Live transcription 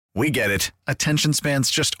We get it. Attention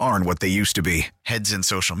spans just aren't what they used to be. Heads in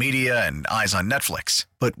social media and eyes on Netflix.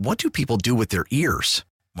 But what do people do with their ears?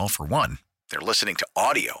 Well, for one, they're listening to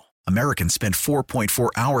audio. Americans spend 4.4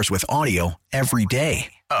 hours with audio every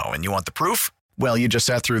day. Oh, and you want the proof? Well, you just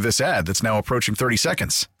sat through this ad that's now approaching 30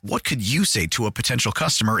 seconds. What could you say to a potential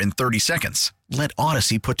customer in 30 seconds? Let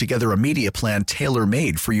Odyssey put together a media plan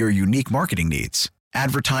tailor-made for your unique marketing needs.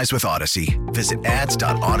 Advertise with Odyssey. Visit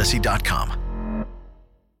ads.odyssey.com.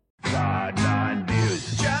 Sideline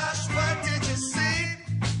views. Josh, what did you see?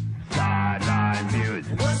 Sideline views.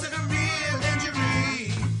 Was it a real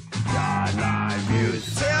injury? Sideline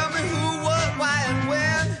views. Tell me who, what, why, and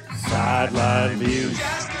when. Sideline views.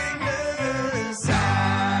 Josh Klingler.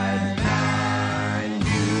 Sideline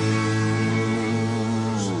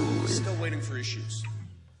views. Still waiting for his shoes.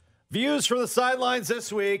 Views from the sidelines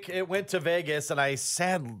this week. It went to Vegas, and I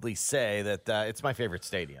sadly say that it's my favorite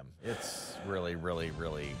stadium. It's really, really,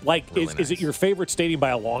 really Like, really is it nice. your favorite stadium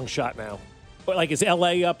by a long shot now? But like, is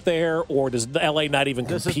LA up there, or does LA not even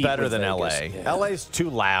compete? This is better with than Vegas? LA. Yeah. LA's too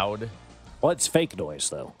loud. Well, it's fake noise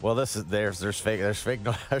though. Well, this is there's fake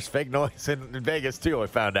noise in Vegas too. I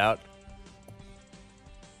found out.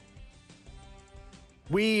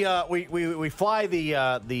 We fly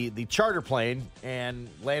the charter plane and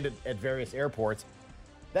land at various airports.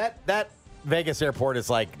 That Vegas airport is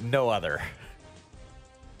like no other.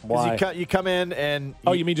 'Cause Why? You come in and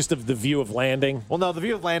Oh, you mean just the view of landing? well, no, the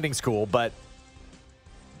view of landing's cool, but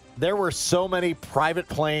there were so many private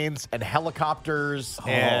planes and helicopters,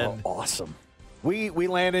 and awesome. we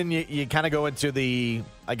land in. You kind of go into the,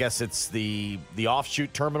 I guess it's the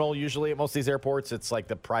offshoot terminal. Usually at most of these airports, it's like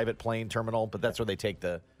the private plane terminal, but that's where they take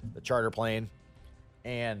the charter plane.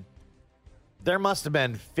 And there must have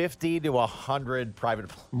been 50 to 100 private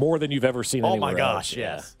planes. More than you've ever seen. Oh my anywhere gosh, else.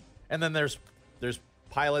 yes. And then there's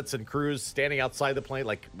pilots and crews standing outside the plane,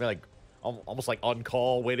 like almost like on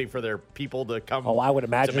call, waiting for their people to come. Oh, I would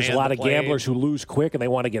imagine there's a lot of gamblers who lose quick and they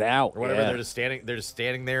want to get out. or whatever. Yeah. They're just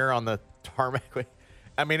standing there on the tarmac.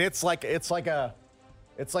 I mean, it's like a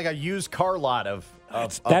used car lot of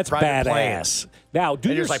That's private badass. planes. Now, And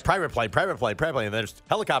there's like private plane, and there's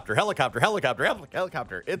helicopter.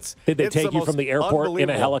 It's Did they it's take the you most from the airport in a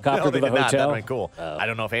unbelievable- helicopter No, to they the did not. hotel? That'd been cool. I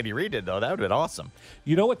don't know if Andy Reid did though. That would have been awesome.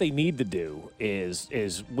 You know what they need to do is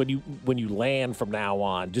when you land from now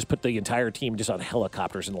on, just put the entire team just on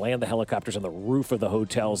helicopters and land the helicopters on the roof of the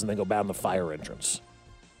hotels and then go down the fire entrance.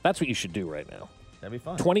 That's what you should do right now. That'd be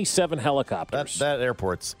fun. 27 helicopters. That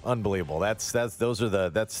airport's unbelievable. That's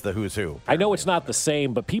the who's who. I know it's not the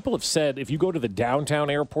same, but people have said if you go to the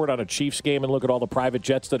downtown airport on a Chiefs game and look at all the private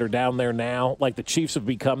jets that are down there now, like the Chiefs have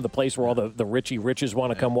become the place where all the Richie Riches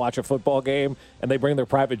want to come watch a football game, and they bring their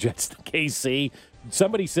private jets to KC.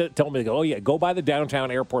 Somebody told me to go, oh yeah, go by the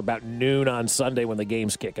downtown airport about noon on Sunday when the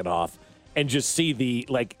game's kicking off, and just see the,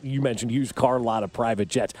 like you mentioned, used car lot of private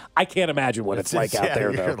jets. I can't imagine what it's like out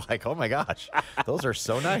there, You're though. like, oh my gosh, those are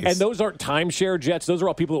so nice. And those aren't timeshare jets; those are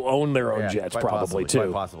all people who own their own Yeah, jets, quite probably possibly,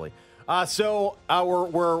 too. Quite possibly. So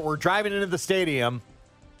we're driving into the stadium,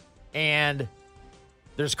 and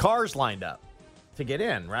there's cars lined up to get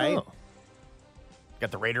in. Right. Oh.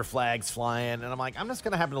 Got the Raider flags flying, and I'm like, I'm just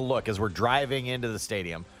gonna happen to look as we're driving into the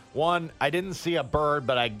stadium. One, I didn't see a bird,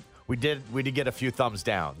 but we did get a few thumbs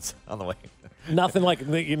downs on the way. Nothing like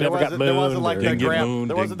you never got mooned. There wasn't like or-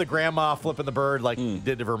 there wasn't the grandma flipping the bird like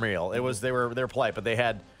did to Vermeil. It was they were polite, but they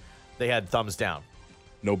had thumbs down.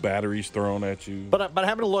 No batteries thrown at you. But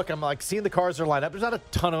having a look, I'm like seeing the cars are lined up. There's not a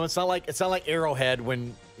ton of them. It's not like Arrowhead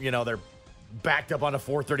when they're backed up onto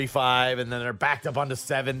 435 and then they're backed up onto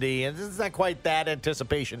 70, and it's not quite that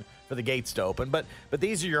anticipation for the gates to open. But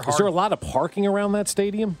these are your hard. Is there a lot of parking around that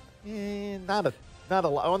stadium? Not a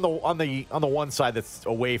lot on the one side that's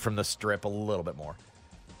away from the strip a little bit more.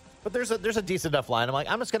 But there's a decent enough line. I'm like,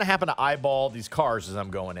 I'm just gonna happen to eyeball these cars as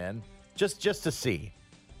I'm going in, just to see.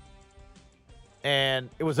 And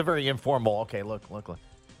it was a very informal. Okay, look.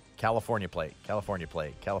 California plate, California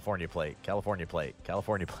plate, California plate, California plate,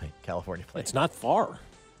 California plate, California plate. It's not far.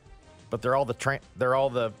 But they're all the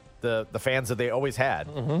fans that they always had,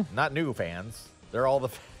 not new fans. They're all the.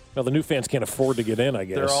 Well, the new fans can't afford to get in, I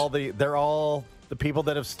guess. They're all the people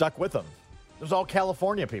that have stuck with them. There's all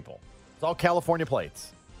California people. It's all California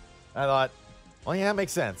plates. I thought, well, yeah, that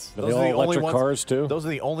makes sense. Are they all electric cars, too? Those are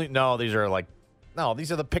the only. No, these are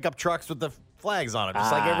the pickup trucks with the flags on them,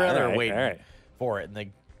 just like every other waiting for it, and the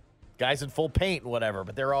guys in full paint and whatever.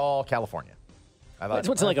 But they're all California. I thought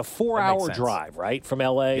It's like a 4-hour drive, right, from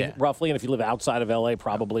L.A., Yeah. roughly. And if you live outside of L.A.,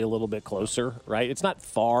 probably a little bit closer, right? It's not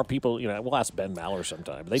far. People, we'll ask Ben Maller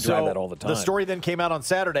sometime. They drive that all the time. The story then came out on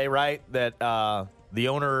Saturday, right, that the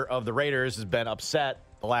owner of the Raiders has been upset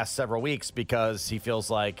the last several weeks because he feels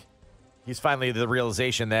like he's finally the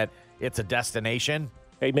realization that it's a destination.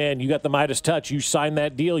 Hey, man, you got the Midas touch. You sign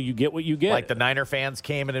that deal, you get what you get. Like the Niner fans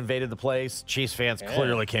came and invaded the place. Chiefs fans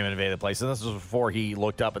clearly came and invaded the place. And this was before he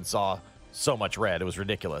looked up and saw so much red. It was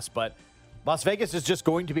ridiculous. But Las Vegas is just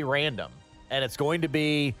going to be random. And it's going to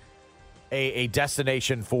be a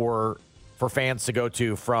destination for fans to go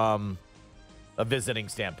to from a visiting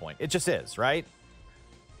standpoint. It just is, right?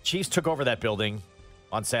 Chiefs took over that building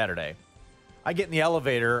on Saturday. I get in the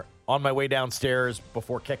elevator on my way downstairs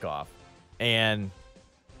before kickoff. And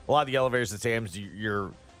a lot of the elevators at stadiums,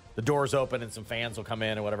 the doors open and some fans will come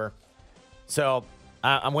in or whatever. So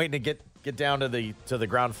I'm waiting to get down to the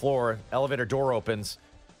ground floor. Elevator door opens.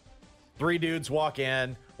 3 dudes walk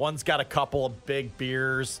in. One's got a couple of big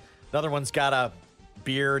beers. Another one's got a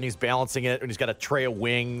beer and he's balancing it, and he's got a tray of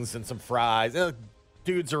wings and some fries.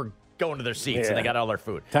 Dudes are going to their seats and they got all their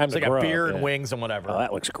food. Time so to they got grow, beer and wings and whatever. Oh,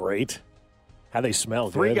 that looks great. How they smell.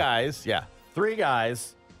 3 good. guys. Yeah, 3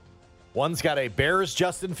 guys. One's got a Bears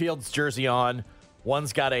Justin Fields jersey on.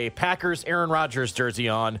 One's got a Packers Aaron Rodgers jersey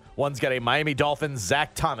on. One's got a Miami Dolphins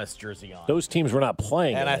Zach Thomas jersey on. Those teams were not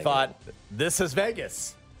playing. And I thought, this is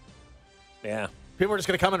Vegas. Yeah. People are just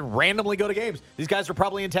going to come and randomly go to games. These guys are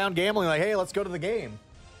probably in town gambling, like, hey, let's go to the game.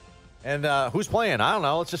 And who's playing? I don't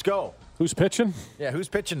know. Let's just go. Who's pitching? Yeah, who's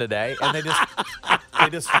pitching today? And they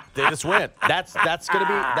just went. That's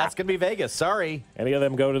gonna be Vegas. Sorry. Any of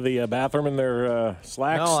them go to the bathroom in their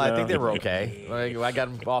slacks? No, I think they were okay. I got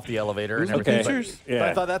them off the elevator and everything. pitchers? But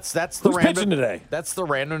I thought that's the Who's pitching today? That's the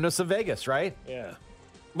randomness of Vegas, right? Yeah.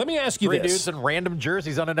 Let me ask you 3 this. dudes in random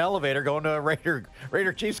jerseys on an elevator going to a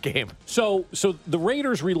Raider Chiefs game. So the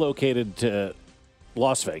Raiders relocated to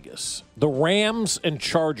Las Vegas. The Rams and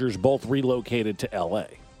Chargers both relocated to L.A.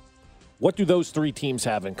 What do those 3 teams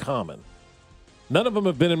have in common? None of them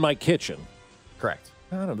have been in my kitchen. Correct.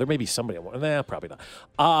 I don't know. There may be somebody. Probably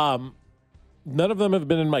not. None of them have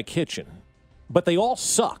been in my kitchen, but they all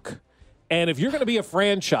suck. And if you're going to be a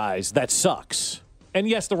franchise that sucks, and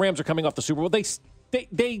yes, the Rams are coming off the Super Bowl, they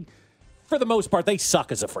for the most part, they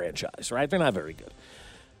suck as a franchise, right? They're not very good.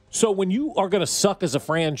 So when you are going to suck as a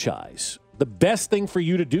franchise, the best thing for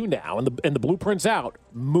you to do now, and the blueprint's out,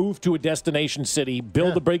 move to a destination city,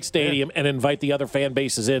 build a big stadium, and invite the other fan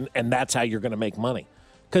bases in, and that's how you're going to make money.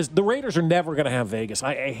 Because the Raiders are never going to have Vegas.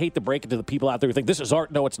 I hate to break it to the people out there who think this is art.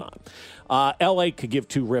 No, it's not. L.A. could give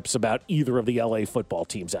 2 rips about either of the L.A. football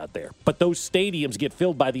teams out there. But those stadiums get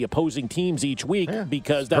filled by the opposing teams each week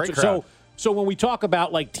because that's great crowd. So when we talk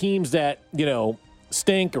about like teams that,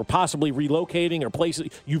 stink or possibly relocating or places,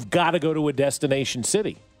 you've got to go to a destination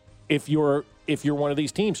city if you're one of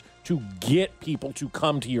these teams to get people to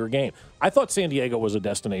come to your game. I thought San Diego was a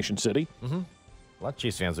destination city. Mm-hmm. A lot of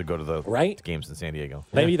Chiefs fans would go to the games in San Diego.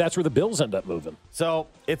 Maybe that's where the Bills end up moving. So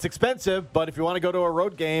it's expensive, but if you want to go to a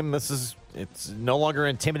road game, it's no longer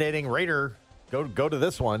intimidating. Raider, go to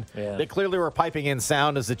this one. Yeah. They clearly were piping in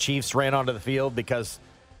sound as the Chiefs ran onto the field because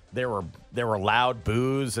there were loud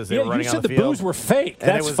boos as they were running on the field. You said the boos were fake.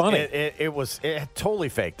 That's funny. It was totally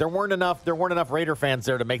fake. There weren't enough Raider fans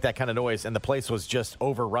there to make that kind of noise, and the place was just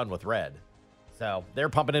overrun with red. So they're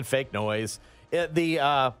pumping in fake noise.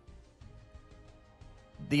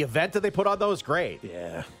 The event that they put on, though, is great.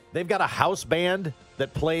 Yeah. They've got a house band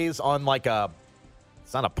that plays on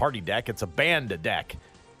it's not a party deck, it's a band deck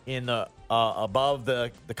in the above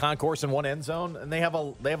the concourse in one end zone, and they have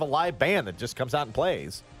a live band that just comes out and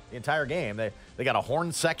plays the entire game. They got a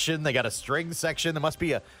horn section, they got a string section. There must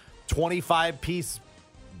be a 25-piece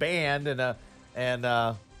band and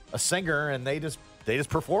a singer, and they just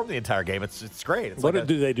perform the entire game. It's great. It's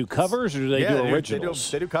do they do covers or do they do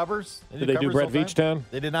originals? They do covers. Did they do Brett Veachtown?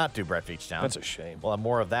 They did not do Brett Veachtown. That's a shame. We'll have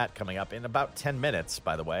more of that coming up in about 10 minutes,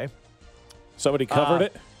 by the way. Somebody covered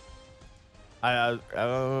it?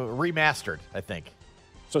 Remastered, I think.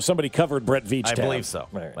 So somebody covered Brett Veachtown. I believe so.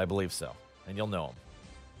 Right. I believe so. And you'll know him.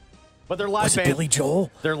 But their live Was it band, Billy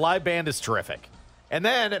Joel? Their live band is terrific. And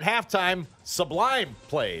then at halftime, Sublime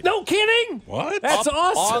played. No kidding! What? That's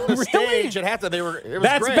awesome. On the Really? stage at halftime. It was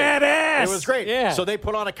That's great. badass. It was great. Yeah. So they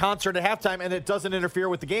put on a concert at halftime, and it doesn't interfere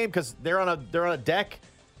with the game because they're on a deck.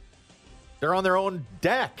 They're on their own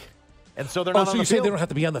deck. And so they're not on the you field. say they don't have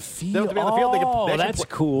to be on the field? They don't have to be on the field. They That's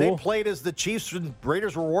cool. They played as the Chiefs and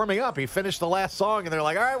Raiders were warming up. He finished the last song, and they're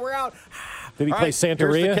like, all right, we're out. Did he All play right,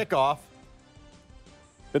 Santeria? Here's the kickoff.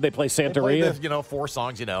 Did they play They Santeria? played the 4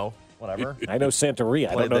 songs, whatever. I know Santeria.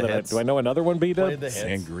 I Played don't know the that. hits. Do I know another one, B-Dub? Played the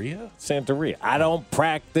hits. Sangria? Santeria. I don't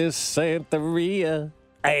practice Santeria.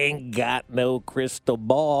 I ain't got no crystal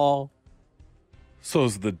ball. So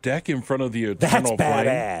is the deck in front of the That's eternal flame?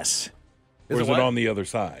 badass. Or is it what? on the other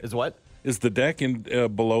side? Is what? Is the deck in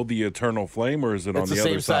below the Eternal Flame, or is it on It's the the other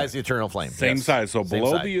same side? size, the Eternal Flame. Same Yes. size. So Same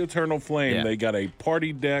below side. the Eternal Flame, Yeah. they got a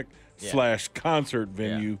party deck / concert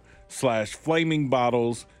venue / flaming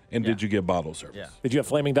bottles. And did you get bottle service? Yeah. Did you have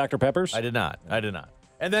flaming Dr. Peppers? I did not.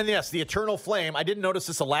 And then, yes, the Eternal Flame. I didn't notice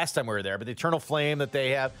this the last time we were there, but the Eternal Flame that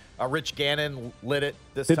they have, Rich Gannon lit it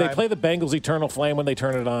this Did time. they play the Bengals Eternal Flame when they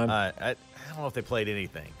turned it on? I don't know if they played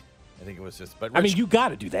anything. I think it was just. But I mean, you got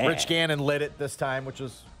to do that. Rich Gannon lit it this time, which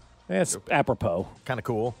was That's apropos. kind of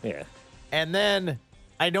cool. Yeah. And then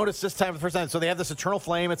I noticed this time for the first time. So they have this Eternal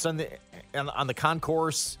Flame. It's on the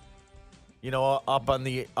concourse, up on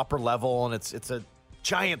the upper level, and it's a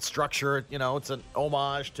giant structure. It's an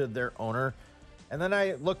homage to their owner. And then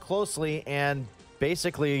I look closely, and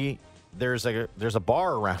basically there's a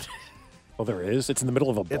bar around it. Oh, there is. It's in the middle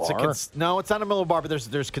of a bar. No, it's not in the middle of a bar, but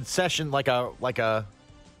there's concession like a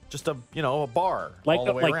just a bar all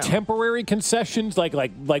the way like around. temporary concessions,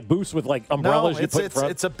 like booths with like umbrellas No, you put in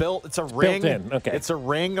front. it's a ring. built in, okay. It's a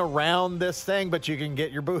ring around this thing, but you can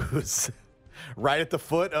get your booze right at the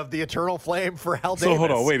foot of the Eternal Flame for Hal Davis. So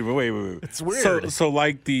hold on, wait. It's weird. So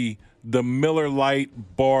like the Miller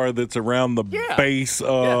Lite bar that's around the base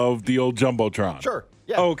of the old Jumbotron. Sure.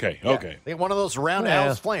 Yeah. Okay. Yeah. Okay. They have one of those round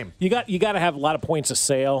Al's Flame. You got to have a lot of points of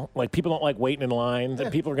sale. Like people don't like waiting in line.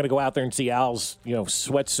 And people are going to go out there and see Al's,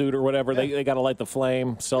 sweatsuit or whatever. Yeah. They got to light the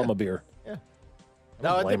flame, sell them a beer. Yeah.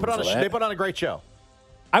 No, they put on a great show.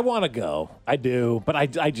 I want to go. I do, but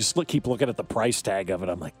I just keep looking at the price tag of it.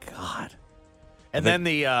 I'm like, God. And then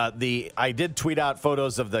I did tweet out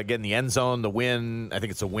photos of the end zone, the Win. I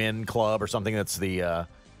think it's a Win Club or something. That's the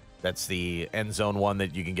end zone one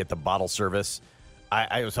that you can get the bottle service.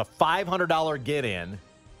 It was a $500 get in,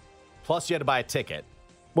 plus you had to buy a ticket.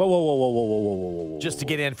 Whoa. Just to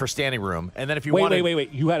get in for standing room. And then if you wait, wanted...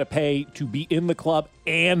 Wait. You had to pay to be in the club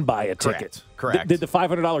and buy a ticket. Correct. Did the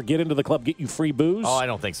 $500 get into the club get you free booze? Oh, I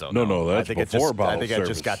don't think so. No, that's before bottle I think service.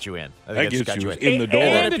 it just got you in. I That think it just gets got you you in. in the door.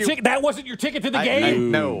 And that wasn't your ticket to the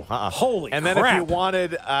game? No. Holy And crap. then if you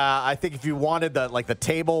wanted, I think if you wanted the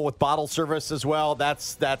table with bottle service as well,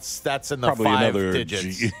 that's in the Probably 5 another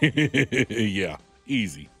digits. Yeah,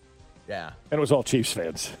 easy. Yeah. And it was all Chiefs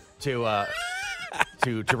fans. To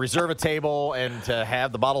reserve a table and to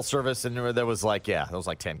have the bottle service, and there was like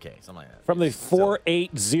 10K, something like that. From the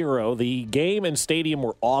 480, the game and stadium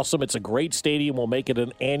were awesome. It's a great stadium. We'll make it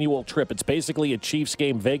an annual trip. It's basically a Chiefs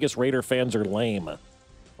game. Vegas Raider fans are lame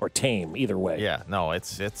or tame, either way. Yeah, no, it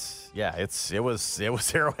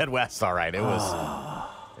was Arrowhead West, all right. It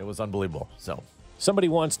was unbelievable. So somebody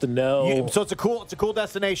wants to know. So it's a cool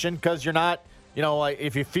destination because you're not. Like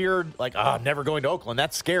if you feared, I'm never going to Oakland,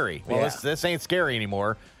 that's scary. Well, this ain't scary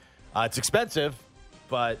anymore. It's expensive,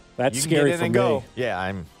 but that's you can scary get in for and me. go. Yeah,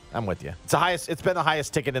 I'm with you. It's been the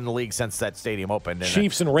highest ticket in the league since that stadium opened. And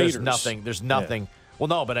Chiefs and Raiders. There's nothing. Yeah. Well,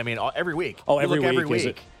 no, but I mean every week. Oh, every week. Is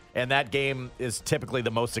it? And that game is typically the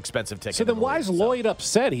most expensive ticket. So then why is Lloyd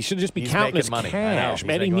upset? He should just be counting his money. cash.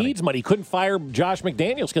 Man, he needs money. He couldn't fire Josh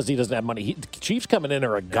McDaniels because he doesn't have money. The Chiefs coming in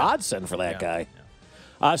are a godsend for that guy.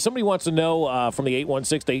 Yeah. Somebody wants to know from the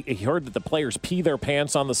 816, they heard that the players pee their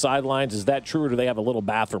pants on the sidelines. Is that true, or do they have a little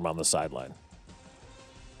bathroom on the sideline?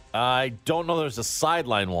 I don't know there's a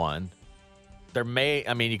sideline one.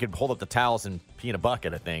 You could hold up the towels and pee in a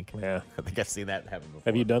bucket, I think. Yeah. I think I've seen that happen before.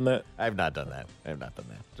 Have you done that? I have not done that.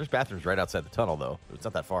 There's bathrooms right outside the tunnel, though. It's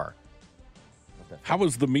not that far. How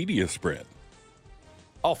was the media spread?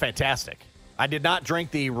 Oh, fantastic. I did not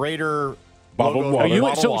drink the Raider... Bottled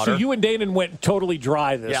water. So you and Danon went totally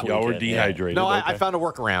dry this weekend. Y'all were dehydrated. No, okay. I found a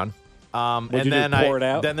workaround. Did you pour it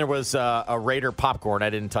out? Then there was a Raider popcorn. I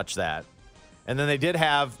didn't touch that. And then they did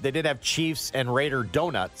have Chiefs and Raider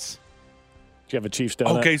donuts. Did you have a Chiefs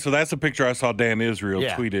donut? Okay, so that's a picture I saw Dan Israel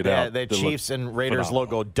tweeted out. The Chiefs and Raiders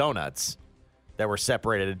logo donuts that were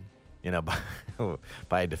separated,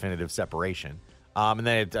 by a definitive separation. And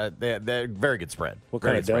they're very good spread. What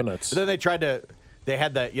kind of donuts? But then they tried to. They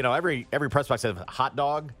had every press box had a hot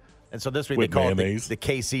dog, and so this week with they called mayonnaise? it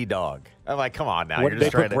the KC dog. I'm like, come on now. What,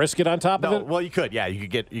 they put brisket on top of it? Well, you could. Yeah, you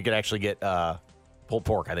could actually get pulled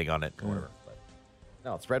pork, I think, on it. Or whatever. But,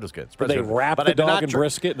 no, spread was good. Did they wrap the dog in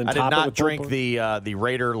brisket and then top it with I did not drink pork? the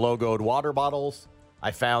Raider logoed water bottles.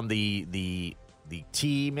 I found the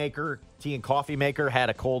tea and coffee maker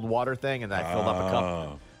had a cold water thing, and I filled up a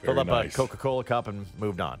cup. Filled up a Coca-Cola cup and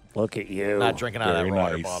moved on. Look at you. Not drinking out of that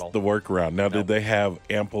water nice. bottle. The workaround. Now, did they have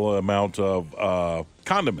ample amount of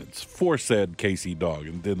condiments for said KC dog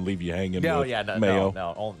and didn't leave you hanging with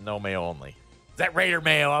mayo? No mayo only. Is that Raider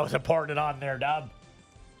mayo? I was pouring it on there, Dub.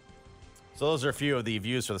 So those are a few of the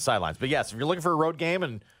views for the sidelines. But yes, if you're looking for a road game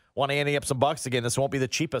and want to ante up some bucks, again, this won't be the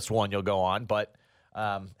cheapest one you'll go on, but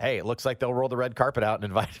Hey, it looks like they'll roll the red carpet out and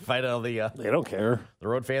invite all the They don't care. the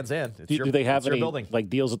road fans in. It's Do they have your any building. like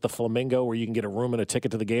deals at the Flamingo where you can get a room and a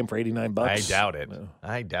ticket to the game for $89? I doubt it.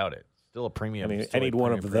 I doubt it. Still a premium. I need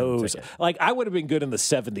one of those. Ticket. Like, I would have been good in the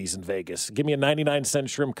 70s in Vegas. Give me a 99-cent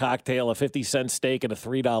shrimp cocktail, a 50-cent steak, and a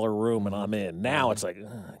 $3 room, and I'm in. Now it's like,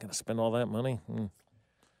 I got to spend all that money?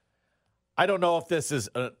 I don't know if this is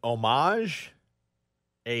an homage,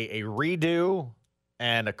 a redo,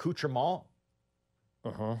 and accoutrement.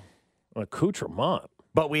 An accoutrement.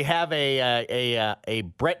 But we have a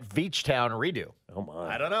Brett Veachtown redo. Oh,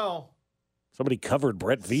 my. I don't know. Somebody covered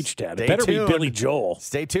Brett Veachtown. Stay It better tuned. be Billy Joel.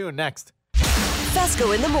 Stay tuned. Next.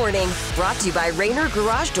 Fesco in the Morning, brought to you by Rainer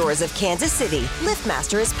Garage Doors of Kansas City.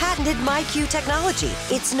 LiftMaster has patented MyQ technology.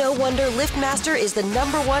 It's no wonder LiftMaster is the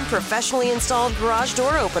 #1 professionally installed garage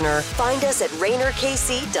door opener. Find us at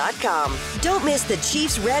RainerKC.com. Don't miss the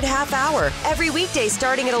Chiefs Red Half Hour every weekday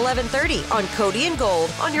starting at 11:30 on Cody and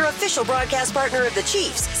Gold on your official broadcast partner of the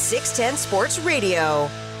Chiefs, 610 Sports Radio.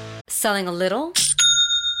 Selling a little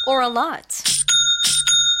or a lot?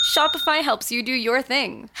 Shopify helps you do your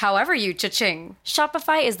thing, however you cha-ching.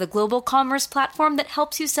 Shopify is the global commerce platform that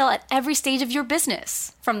helps you sell at every stage of your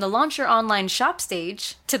business. From the launch your online shop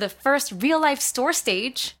stage, to the first real-life store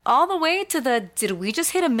stage, all the way to the did we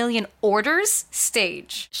just hit 1 million orders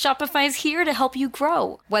stage. Shopify's here to help you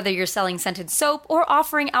grow. Whether you're selling scented soap or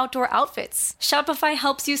offering outdoor outfits, Shopify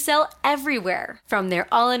helps you sell everywhere. From their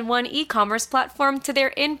all-in-one e-commerce platform to their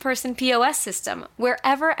in-person POS system.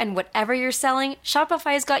 Wherever and whatever you're selling,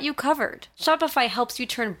 Shopify's got you covered. Shopify helps you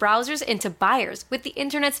turn browsers into buyers with the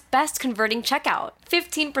internet's best converting checkout.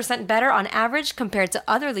 15% better on average compared to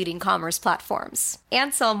other leading commerce platforms.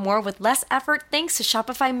 And sell more with less effort thanks to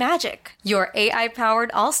Shopify Magic, your AI-powered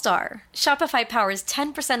all-star. Shopify powers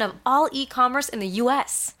 10% of all e-commerce in the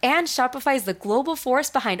U.S. And Shopify is the global force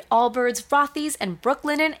behind Allbirds, Rothy's, and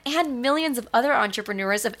Brooklinen, and millions of other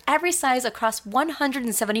entrepreneurs of every size across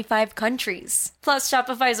 175 countries. Plus,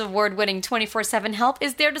 Shopify's award-winning 24/7 help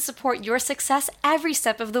is there to support your success every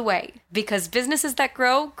step of the way. Because businesses that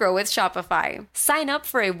grow with Shopify. Sign up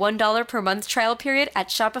for a $1 per month trial period at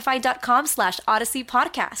shopify.com/Odyssey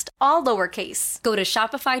Podcast, all lowercase. Go to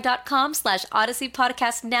shopify.com/Odyssey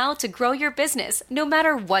Podcast now to grow your business, no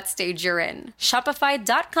matter what stage you're in.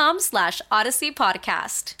 Shopify.com/Odyssey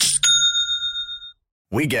Podcast.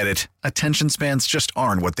 We get it. Attention spans just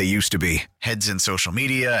aren't what they used to be. Heads in social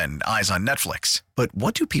media and eyes on Netflix. But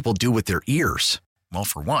what do people do with their ears? Well,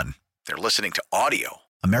 for one, they're listening to audio.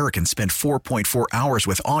 Americans spend 4.4 hours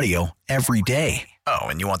with audio every day. Oh,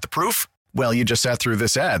 and you want the proof? Well, you just sat through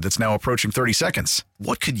this ad that's now approaching 30 seconds.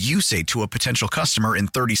 What could you say to a potential customer in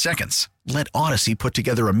 30 seconds? Let Odyssey put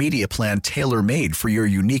together a media plan tailor-made for your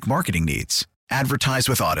unique marketing needs. Advertise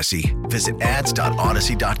with Odyssey. Visit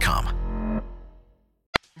ads.odyssey.com.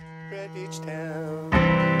 Red Beach Town.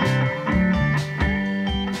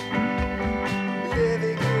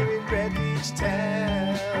 Living here in Red Beach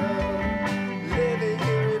Town. Living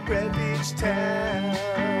here in Red Beach Town.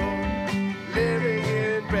 Living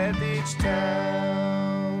here in Red Beach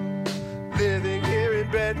Town. Living here in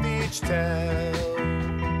Red Beach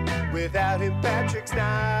Town. Without him, Patrick's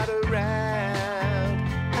not around.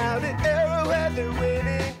 Out at Arrowhead, they're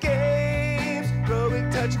winning games, throwing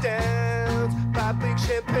touchdowns, popping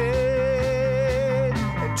champagne,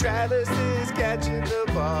 and Travis is catching the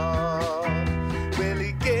ball.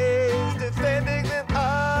 Willie Gay's defending them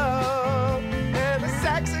all, and the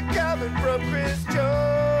sacks are coming from Chris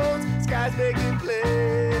Jones. Sky's making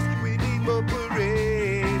plays, we need more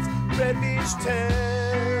parades. Red Beach Town.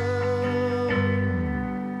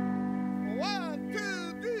 1,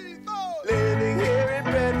 2, 3, 4. Living here in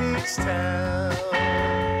Red Beach Town.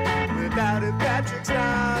 Without him, Patrick's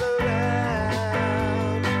not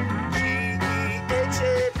around.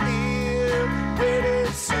 G-E-H-A Field,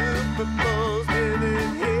 winning Super Bowls,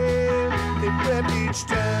 living here in Red Beach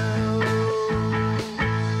Town.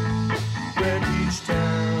 Red Beach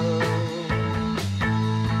Town.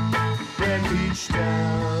 Red Beach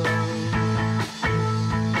Town.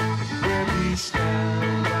 Red Beach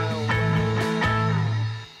Town. Wow, wow.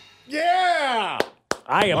 Yeah!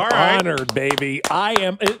 I am All right. honored, baby.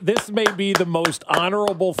 This may be the most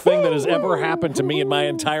honorable thing that has ever happened to me in my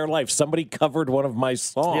entire life. Somebody covered one of my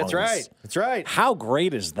songs. That's right. That's right. How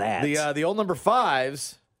great is that? The old number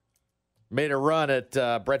 5s made a run at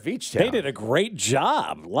Brett Veachtown. They did a great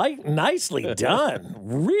job. Nicely done.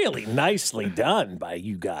 Really nicely done by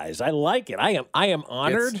you guys. I like it. I am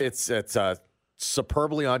honored. It's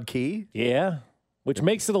superbly on key. Yeah. Which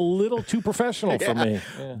makes it a little too professional for me.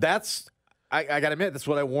 Yeah. That's I got to admit, that's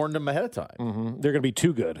what I warned them ahead of time. Mm-hmm. They're going to be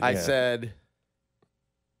too good. I said,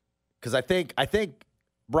 because I think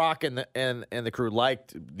Brock and the crew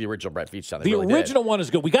liked the original Brett Veach sound. They The really original did. one is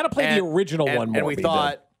good. We got to play the original one more. And we B-Dub.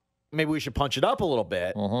 thought maybe we should punch it up a little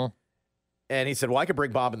bit. Uh-huh. And he said, "Well, I could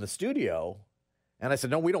bring Bob in the studio." And I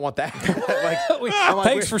said, "No, we don't want that."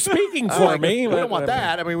 Thanks for speaking for me. We don't want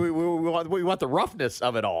that. I mean, we want the roughness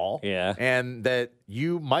of it all. Yeah. And that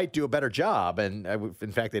you might do a better job. And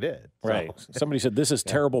in fact, they did. So. Right. Somebody said, "This is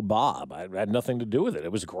terrible, Bob." I had nothing to do with it.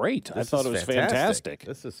 It was great. I thought it was fantastic.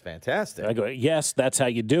 This is fantastic. I go, yes, that's how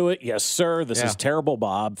you do it. Yes, sir. This is terrible,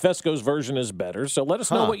 Bob. Fesco's version is better. So let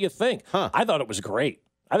us know what you think. I thought it was great.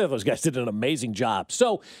 I thought those guys did an amazing job.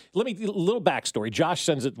 So a little backstory. Josh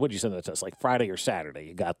sends it. What did you send it to us? Like Friday or Saturday?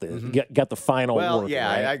 You got the got the final. Well, working, yeah,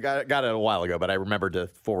 right? I got it a while ago, but I remembered to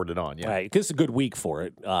forward it on. Yeah, right. Because it's a good week for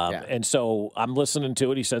it. And so I'm listening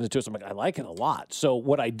to it. He sends it to us. I'm like, I like it a lot. So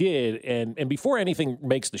what I did, and before anything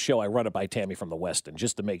makes the show, I run it by Tammy from the Westin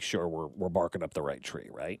just to make sure we're barking up the right tree,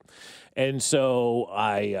 right? And so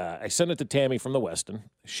I send it to Tammy from the Westin.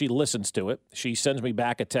 She listens to it. She sends me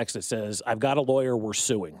back a text that says, "I've got a lawyer. We're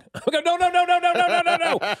suing." I go, no.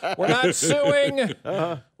 We're not suing.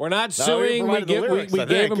 We're not suing. We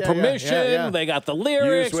gave them permission. Yeah. They got the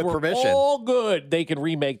lyrics. We're permission. All good. They can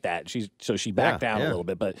remake that. She backed down a little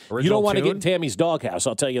bit, but you don't want to get in Tammy's doghouse.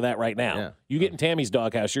 I'll tell you that right now. Yeah. You get in Tammy's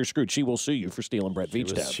doghouse, you're screwed. She will sue you for stealing Brett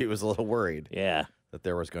Veach down. She was a little worried. Yeah, that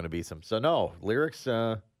there was going to be some. So no lyrics.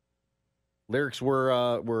 Lyrics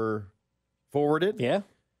were forwarded. Yeah.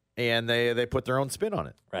 And they put their own spin on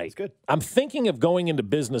it. Right. It's good. I'm thinking of going into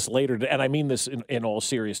business later, and I mean this in all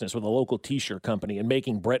seriousness, with a local T-shirt company and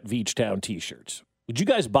making Brett Veach Town T-shirts. Would you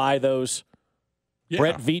guys buy those? Yeah.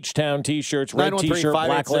 Brett Veach Town T-shirts, red T-shirt,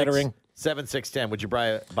 black lettering. 7610. Would you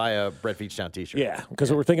buy a Brett Veach Town T-shirt? Yeah,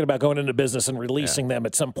 because we're thinking about going into business and releasing them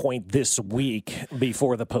at some point this week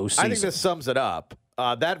before the postseason. I think this sums it up.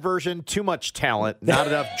 That version, too much talent, not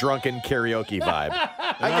enough drunken karaoke vibe.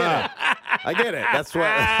 I get it. That's what.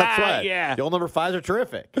 Yeah. The old number 5s are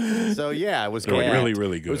terrific. So yeah, it was going really,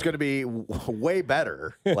 really good. It was going to be way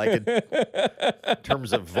better, like in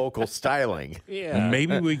terms of vocal styling. Yeah.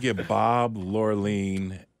 Maybe we get Bob,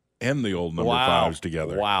 Lorleen, and the old number 5s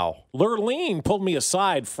together. Wow. Lurleen pulled me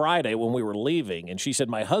aside Friday when we were leaving, and she said,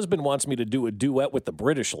 "My husband wants me to do a duet with the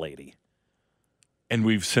British lady." And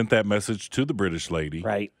we've sent that message to the British lady.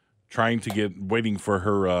 Right. Waiting for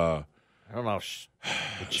her. I don't know.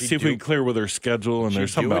 See if we can clear with her schedule. And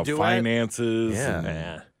there's something about finances. Yeah.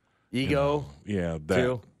 And, ego. That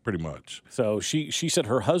too. Pretty much. So she said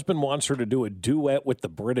her husband wants her to do a duet with the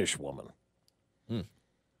British woman.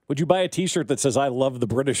 Would you buy a T-shirt that says, "I love the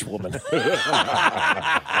British woman"?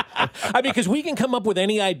 I mean, because we can come up with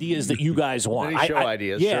any ideas that you guys want. Any show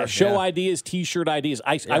ideas. Yeah, sure. show ideas, T-shirt ideas.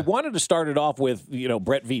 I wanted to start it off with,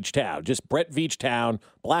 Brett Veach Town. Just Brett Veach Town,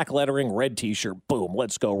 black lettering, red T-shirt. Boom,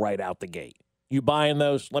 let's go right out the gate. You buying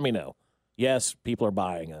those? Let me know. Yes, people are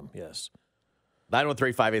buying them. Yes.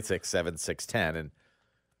 913-586-7610. And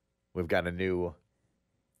we've got a new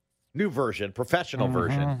version, professional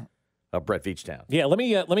version of Brett Veach Town. Yeah, let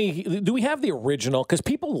me. Do we have the original? Because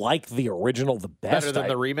people like the original the best. Better than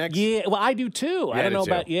the remix? Yeah, well, I do too. I don't know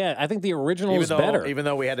about. Yeah, I think the original is better. Even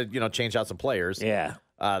though we had to, change out some players. Yeah,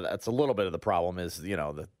 that's a little bit of the problem. Is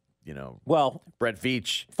well, Brett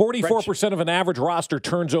Veach. 44% of an average roster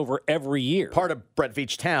turns over every year. Part of Brett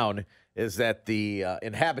Veach Town is that the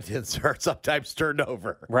inhabitants are sometimes turned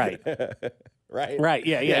over. Right. Right. Right.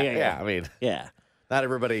 Yeah. I mean, yeah. Not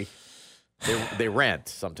everybody. They rent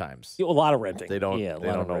sometimes. A lot of renting. They don't. Yeah, they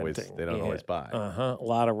don't always. They don't always buy. A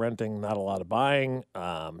lot of renting, not a lot of buying.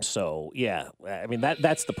 So yeah, I mean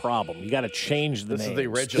that's the problem. You got to change the names. This is the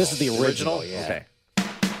original. This is the original. Yeah. Okay.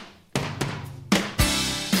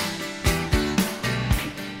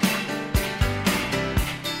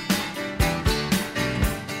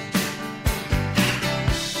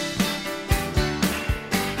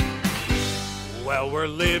 Well, we're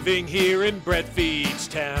living here in Brett Veach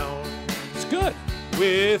Town. It's good.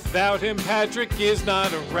 Without him, Patrick is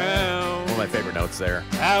not around. One of my favorite notes there.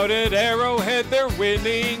 Out at Arrowhead, they're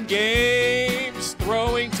winning games,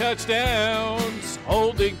 throwing touchdowns,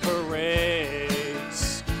 holding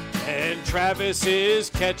parades. And Travis is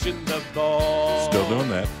catching the ball. Still doing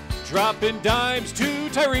that. Dropping dimes to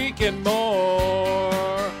Tyreek and more.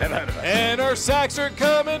 And our sacks are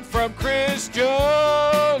coming from Chris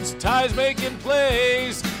Jones. Ty's making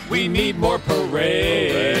plays. We need more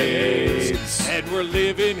parades. And we're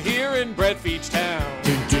living here in Brett Veach Town.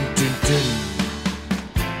 Dun, dun, dun, dun.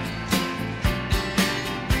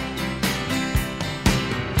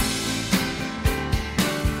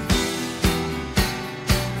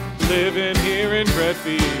 Living here in Brett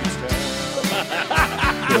Veach Town.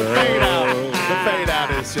 The fade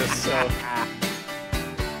out is It's just so.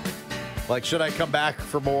 Like, should I come back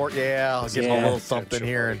for more? Yeah, I'll give him a little something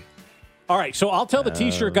here. All right, so I'll tell the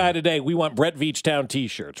T-shirt guy today we want Brett Veachtown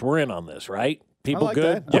T-shirts. We're in on this, right? People like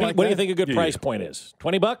good? that. What do you think a good price point is?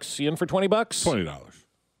 $20? You in for $20? $20.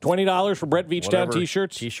 $20 for Brett Veachtown Whatever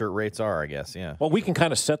T-shirts? T-shirt rates are, I guess, yeah. Well, we can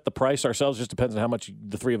kind of set the price ourselves. Just depends on how much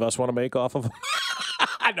the three of us want to make off of them.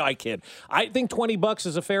 No, I kid. I think $20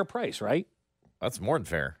 is a fair price, right? That's more than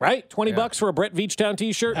fair. Right? $20 for a Brett Veachtown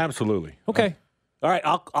T-shirt? Absolutely. Okay. All right,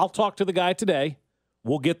 I'll talk to the guy today.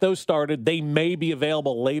 We'll get those started. They may be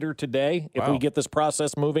available later today if we get this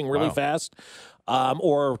process moving really fast,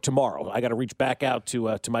 or tomorrow. I got to reach back out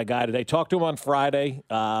to my guy today. Talk to him on Friday.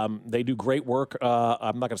 They do great work.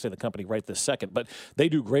 I'm not going to say the company right this second, but they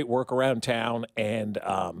do great work around town and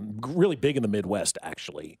really big in the Midwest,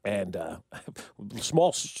 actually. And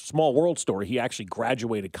small world story. He actually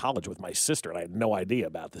graduated college with my sister, and I had no idea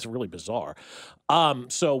about this. Really bizarre.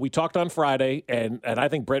 So we talked on Friday, and I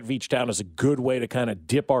think Brett Veachtown is a good way to kind of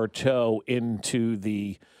dip our toe into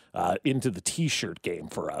the T-shirt game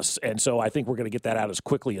for us. And so I think we're going to get that out as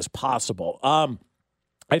quickly as possible.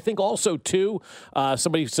 I think also, too,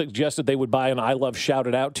 somebody suggested they would buy an I Love Shout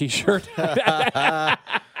It Out T-shirt. I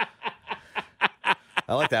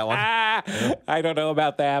like that one. I don't know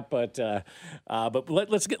about that, but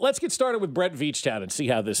let's get started with Brett Veachtown and see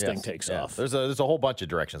how this thing takes off. There's a whole bunch of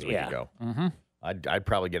directions we could go. Mm-hmm. I'd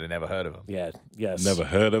probably get a never heard of him. Yeah, yes. Never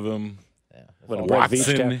heard of him.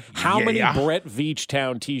 Watson. How many Brett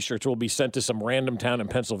Veachtown T-shirts will be sent to some random town in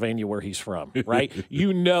Pennsylvania where he's from, right?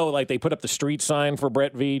 Like they put up the street sign for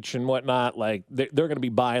Brett Veach and whatnot. Like they're going to be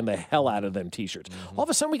buying the hell out of them T-shirts. Mm-hmm. All of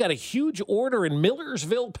a sudden, we got a huge order in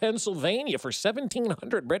Millersville, Pennsylvania for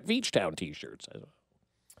 1,700 Brett Veachtown T-shirts.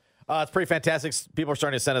 It's pretty fantastic. People are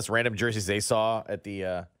starting to send us random jerseys they saw at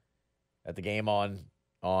the game on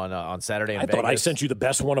Saturday in Vegas. I thought I sent you the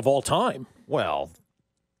best one of all time. Well.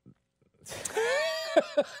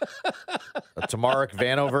 A Tamarek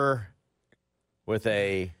Vanover with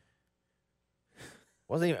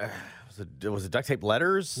was it duct tape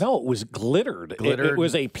letters? No, it was glittered. It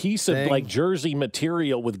was a piece of like jersey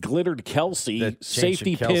material with glittered Kelsey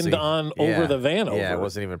safety pinned on over the Vanover. Yeah, it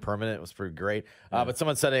wasn't even permanent. It was pretty great. But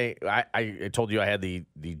someone said I told you I had the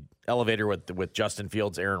elevator with Justin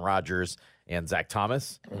Fields, Aaron Rodgers, and Zach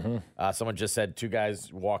Thomas. Mm-hmm. Someone just said two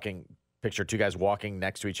guys walking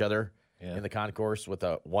next to each other. Yeah. In the concourse with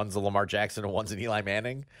one's a Lamar Jackson and one's an Eli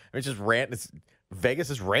Manning. I mean, it's just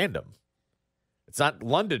Vegas is random. It's not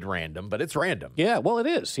London random, but it's random. Yeah, well, it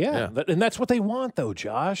is. Yeah. And that's what they want, though,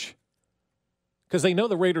 Josh. Because they know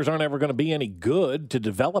the Raiders aren't ever going to be any good to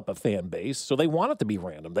develop a fan base, so they want it to be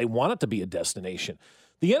random. They want it to be a destination.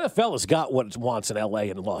 The NFL has got what it wants in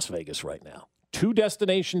L.A. and Las Vegas right now. 2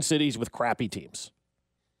 destination cities with crappy teams.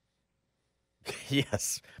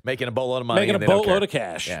 Yes, making a boatload of money. Making a boatload of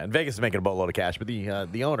cash. Yeah, and Vegas is making a boatload of cash. But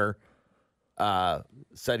the owner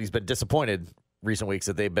said he's been disappointed recent weeks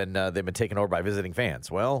that they've been taken over by visiting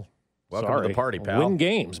fans. Well, welcome to the party, pal. Win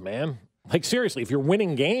games, man. Like seriously, if you're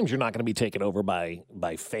winning games, you're not going to be taken over by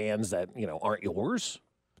fans that aren't yours.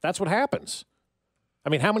 That's what happens. I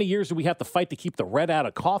mean, how many years do we have to fight to keep the red out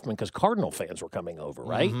of Kaufman because Cardinal fans were coming over,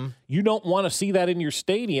 right? Mm-hmm. You don't want to see that in your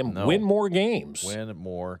stadium. No. Win more games. Win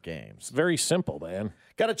more games. It's very simple, man.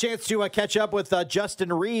 Got a chance to catch up with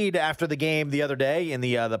Justin Reed after the game the other day in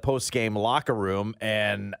the post-game locker room,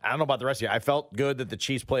 and I don't know about the rest of you. I felt good that the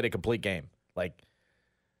Chiefs played a complete game. Like,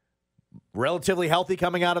 relatively healthy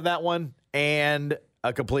coming out of that one, and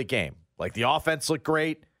a complete game. Like, the offense looked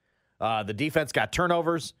great. The defense got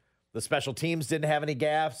turnovers. The special teams didn't have any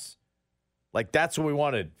gaffes. Like, that's what we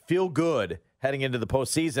wanted. Feel good heading into the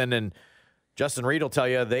postseason. And Justin Reed will tell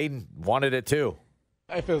you they wanted it too.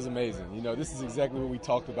 It feels amazing. This is exactly what we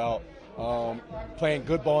talked about. Playing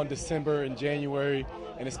good ball in December and January.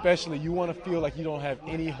 And especially you want to feel like you don't have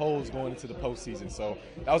any holes going into the postseason. So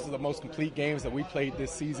that was the most complete games that we played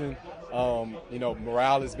this season.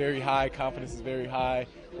 Morale is very high. Confidence is very high.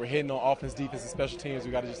 We're hitting on offense, defense, and special teams.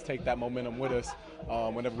 We got to just take that momentum with us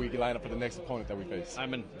whenever we line up for the next opponent that we face. I've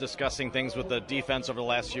been discussing things with the defense over the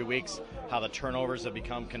last few weeks, how the turnovers have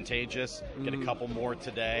become contagious. Get a couple more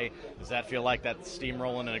today. Does that feel like that's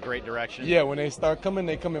steamrolling in a great direction? Yeah, when they start coming,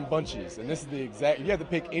 they come in bunches. And this is the exact – you have to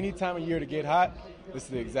pick any time of year to get hot. This is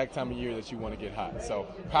the exact time of year that you want to get hot. So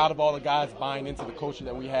proud of all the guys buying into the culture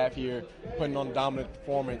that we have here, putting on a dominant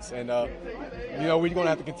performance. And, we're going to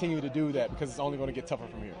have to continue to do that because it's only going to get tougher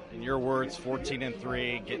from here. In your words,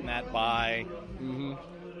 14-3, getting that bye. Mm-hmm.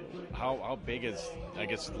 How big is, I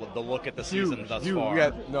guess, the look at the season thus Huge. far? We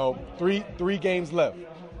got three games left.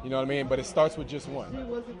 You know what I mean? But it starts with just one.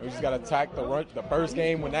 We just got to attack the first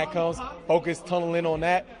game when that comes, focus, tunnel in on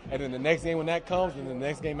that, and then the next game when that comes, and the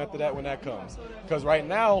next game after that when that comes. Because right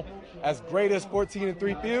now, as great as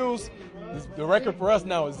 14-3 feels, the record for us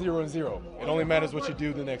now is 0-0. It only matters what you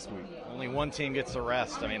do the next week. Only one team gets the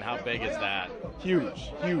rest. I mean, how big is that?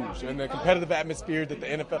 Huge. And the competitive atmosphere that the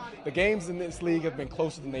NFL, the games in this league have been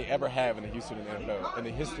closer than they ever have in the history of the NFL, in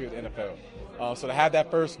the history of the NFL. So to have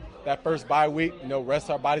that first bye week, rest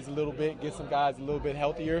our bodies a little bit, get some guys a little bit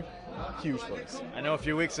healthier, huge for us. I know a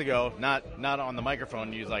few weeks ago, not on the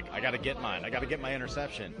microphone, you was like, I got to get mine. I got to get my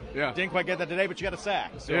interception. Yeah. Didn't quite get that today, but you got a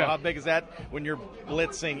sack. So yeah. How big is that when you're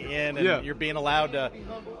blitzing in and you're being allowed to –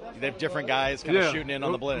 they have different guys kind of shooting in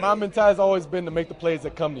on the blitz. My mentality has always been to make the plays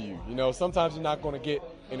that come to you. Sometimes you're not going to get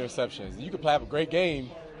interceptions. You could have a great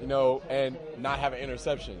game, and not have an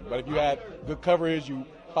interception. But if you had good coverage, you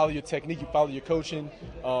follow your technique, you follow your coaching,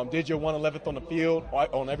 did your 1/11th on the field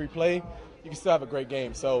on every play, you can still have a great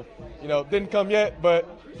game. So, didn't come yet, but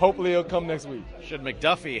hopefully it'll come next week. Should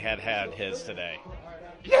McDuffie had his today?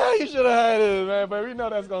 Yeah, you should have had his, man, but we know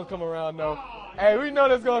that's going to come around, though. Hey, we know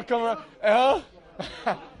that's going to come around.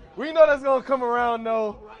 We know that's going to come around,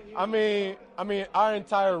 though. I mean, our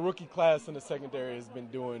entire rookie class in the secondary has been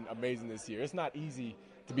doing amazing this year. It's not easy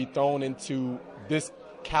to be thrown into this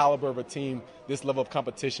caliber of a team, this level of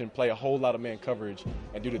competition, play a whole lot of man coverage,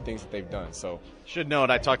 and do the things that they've done. So, should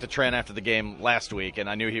note, I talked to Trent after the game last week, and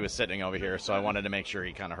I knew he was sitting over here, so I wanted to make sure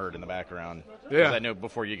he kind of heard in the background. Yeah. Because I knew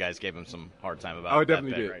before you guys gave him some hard time about it. Oh, it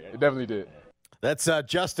definitely did. It definitely did. That's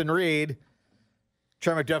Justin Reed.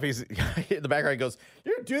 Trent McDuffie's in the background goes,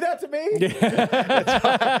 "You do that to me?"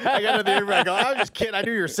 I got to the interview. I go, "I'm just kidding. I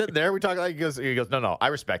knew you were sitting there." We talk like he goes, "No, I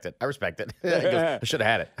respect it. He goes, "I should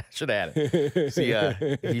have had it. See,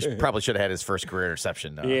 he probably should have had his first career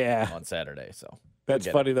interception on Saturday." So that's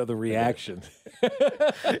funny though, the reaction.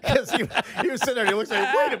 Because he was sitting there and he looks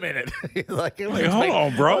like, "Wait a minute." He's like, hold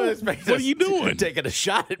on, bro. What are you doing? Taking a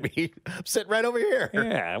shot at me. I'm sitting right over here.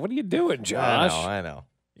 Yeah, what are you doing, Josh? I know.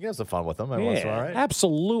 You have some fun with them every once in a while, right?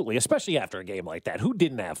 Absolutely, especially after a game like that. Who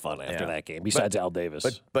didn't have fun after that game besides Al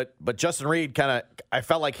Davis? But Justin Reed kind of, I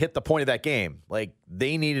felt like, hit the point of that game. Like,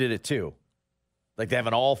 they needed it too. Like, they have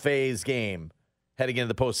an all-phase game heading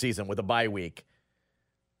into the postseason with a bye week.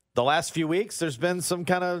 The last few weeks, there's been some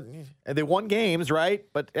kind of, they won games, right?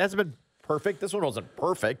 But it hasn't been perfect. This one wasn't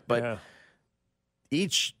perfect, but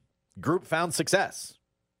each group found success.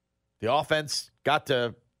 The offense got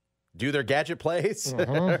to do their gadget plays,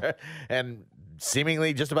 and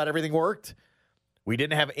seemingly just about everything worked. We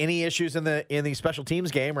didn't have any issues in the special teams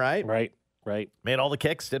game, right? Right. Made all the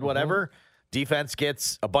kicks, did whatever. Defense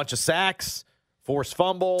gets a bunch of sacks, forced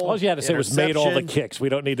fumble. All you had to say was made all the kicks. We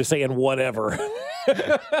don't need to say in whatever.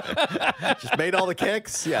 Just made all the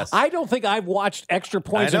kicks. Yes. I don't think I've watched extra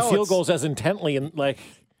points and field goals as intently, and I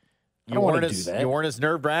don't want to do that. You weren't as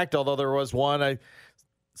nerve-wracked, although there was one I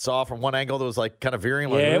saw from one angle that was like kind of veering.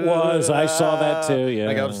 Yeah, it was. I saw that too. Yeah,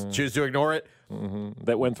 I just choose to ignore it.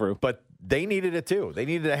 That went through. But they needed it too. They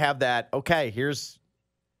needed to have that. Okay,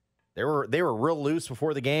 they were real loose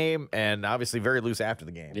before the game, and obviously very loose after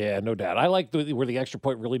the game. Yeah, no doubt. I like where the extra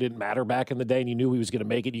point really didn't matter back in the day, and you knew he was going to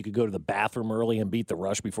make it. You could go to the bathroom early and beat the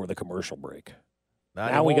rush before the commercial break.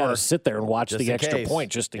 Now we got to sit there and watch the extra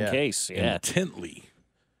point just in case. Yeah, intently.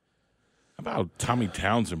 How about Tommy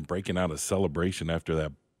Townsend breaking out a celebration after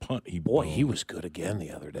that punt? He was good again the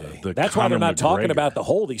other day. That's why they're not talking about the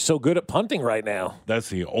hold. He's so good at punting right now. That's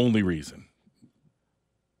the only reason.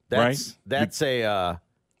 That's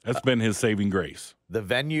been his saving grace. The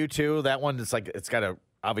venue too. That one, it's got a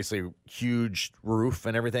obviously huge roof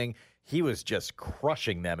and everything. He was just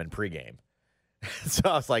crushing them in pregame. So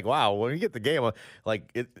I was like, wow, when you get the game, like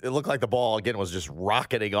it looked like the ball again was just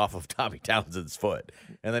rocketing off of Tommy Townsend's foot.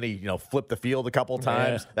 And then he, flipped the field a couple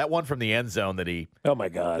times. Yeah. That one from the end zone that he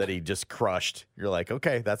that he just crushed. You're like,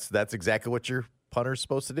 okay, that's exactly what your punter's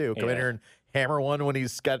supposed to do. Come in here and hammer one when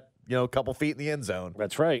he's got, a couple feet in the end zone.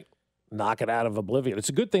 That's right. Knock it out of oblivion. It's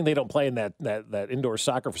a good thing they don't play in that indoor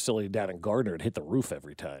soccer facility down in Gardner and hit the roof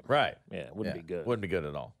every time. Right. Yeah, it wouldn't be good. Wouldn't be good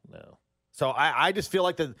at all. No. So I just feel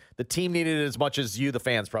like the team needed it as much as you, the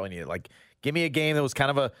fans, probably needed. Like, give me a game that was kind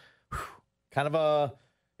of a,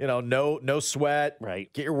 no sweat.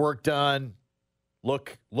 Right. Get your work done.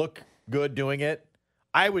 Look good doing it.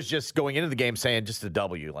 I was just going into the game saying just a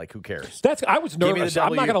W. Like, who cares? I was nervous.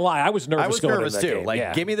 I'm not gonna lie. I was nervous. I was going nervous into that too. game.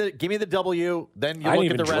 Like, give me the W. Then you I look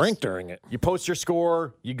didn't at the even rest. drink during it. You post your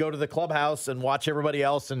score. You go to the clubhouse and watch everybody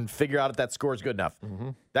else and figure out if that score is good enough. Mm-hmm.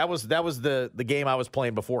 That was the game I was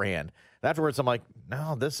playing beforehand. And afterwards, I'm like,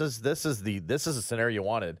 no, this is a scenario you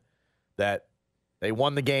wanted. That they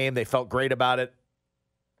won the game. They felt great about it.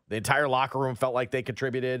 The entire locker room felt like they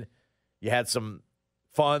contributed. You had some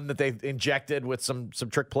fun that they injected with some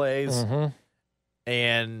trick plays. Mm-hmm.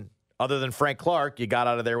 And other than Frank Clark, you got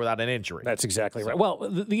out of there without an injury. That's exactly right. Well,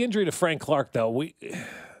 the injury to Frank Clark, though,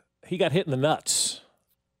 he got hit in the nuts.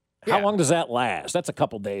 Yeah. How long does that last? That's a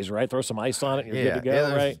couple days, right? Throw some ice on it, and you're good to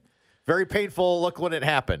go, right? Very painful look when it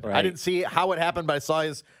happened. Right. I didn't see how it happened, but I saw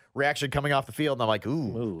his reaction coming off the field, and I'm like,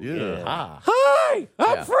 Hi,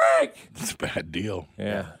 I'm Frank. It's a bad deal.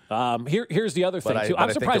 Yeah. Here's the other thing, too.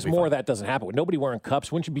 I'm surprised more of that doesn't happen. With nobody wearing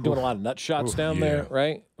cups, wouldn't you be doing a lot of nut shots down there,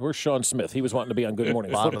 right? Where's Sean Smith? He was wanting to be on Good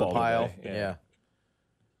Morning Bottom Football of the pile. today. Yeah.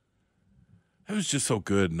 It was just so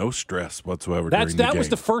good. No stress whatsoever during the game. That was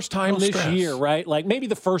the first time this year, right? Like maybe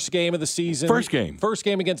the first game of the season. First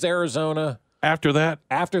game against Arizona. After that,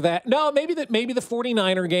 no, maybe the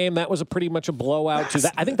 49er game. That was pretty much a blowout too.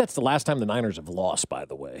 I think that's the last time the Niners have lost. By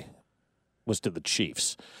the way, was to the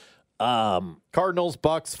Chiefs. Cardinals,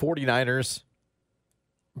 Bucks, 49ers.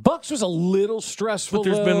 Bucks was a little stressful. But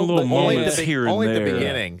there's been a little moments here and there. Only at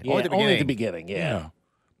the beginning. Yeah.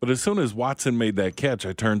 But as soon as Watson made that catch,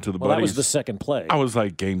 I turned to the buddies. That was the second play. I was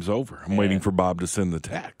like, game's over. I'm waiting for Bob to send the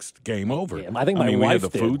text. Game over. Yeah, I think my we wife had the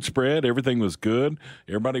did. food spread. Everything was good.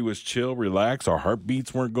 Everybody was chill, relaxed. Our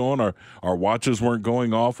heartbeats weren't going. Our watches weren't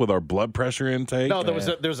going off with our blood pressure intake. No, there was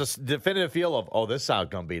a definitive feel of, this is how it's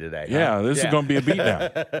going to be today. Yeah, this is going to be a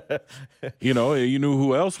beatdown. You knew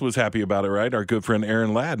who else was happy about it, right? Our good friend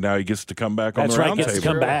Aaron Ladd. Now he gets to come back on the round table. Gets to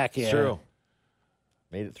come back. Yeah. True.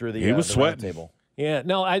 Made it through the he was the sweating. round table. Yeah,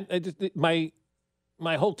 no, I just, my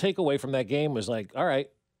whole takeaway from that game was like, all right,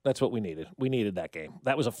 that's what we needed. We needed that game.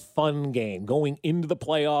 That was a fun game. Going into the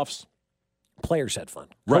playoffs, players had fun.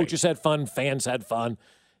 Right. Coaches had fun. Fans had fun.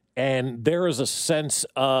 And there is a sense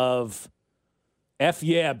of, F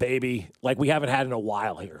yeah, baby, like we haven't had in a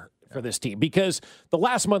while here for this team. Because the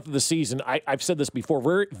last month of the season, I've said this before,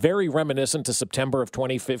 very, very reminiscent to September of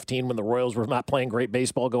 2015 when the Royals were not playing great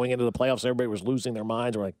baseball going into the playoffs. Everybody was losing their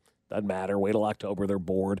minds. We're like, doesn't matter. Wait till October. They're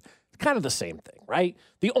bored. It's kind of the same thing, right?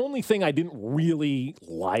 The only thing I didn't really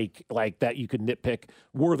like that you could nitpick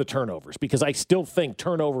were the turnovers because I still think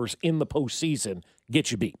turnovers in the postseason get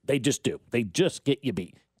you beat. They just do. They just get you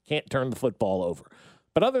beat. Can't turn the football over.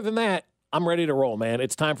 But other than that, I'm ready to roll, man.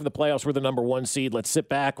 It's time for the playoffs. We're the number 1 seed. Let's sit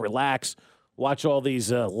back, relax, watch all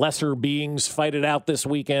these lesser beings fight it out this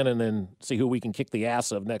weekend, and then see who we can kick the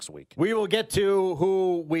ass of next week. We will get to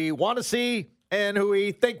who we want to see and who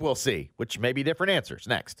we think we'll see, which may be different answers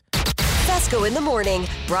next. Fesco in the Morning,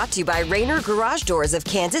 brought to you by Rainer Garage Doors of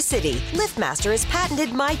Kansas City. LiftMaster has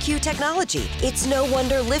patented MyQ technology. It's no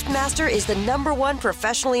wonder LiftMaster is the #1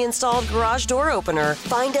 professionally installed garage door opener.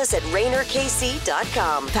 Find us at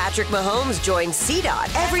RainerKC.com. Patrick Mahomes joins CDOT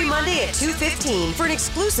every Monday at 2:15 for an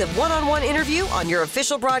exclusive one-on-one interview on your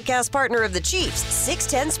official broadcast partner of the Chiefs,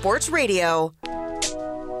 610 Sports Radio.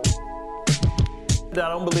 I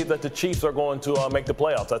don't believe that the Chiefs are going to make the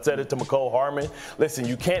playoffs. I said it to McCole Hardman. Listen,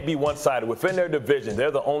 you can't be one-sided. Within their division,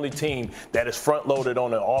 they're the only team that is front-loaded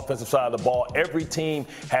on the offensive side of the ball. Every team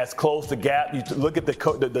has closed the gap. You look at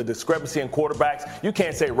the discrepancy in quarterbacks. You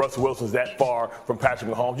can't say Russell Wilson's that far from Patrick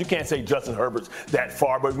Mahomes. You can't say Justin Herbert's that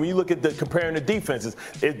far. But when you look at comparing the defenses,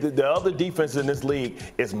 the other defense in this league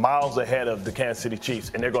is miles ahead of the Kansas City Chiefs,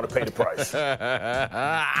 and they're going to pay the price.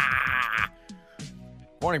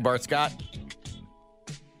 Morning, Bart Scott.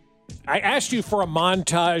 I asked you for a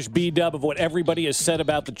montage, B-Dub, of what everybody has said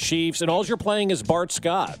about the Chiefs, and all you're playing is Bart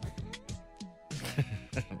Scott.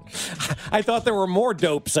 I thought there were more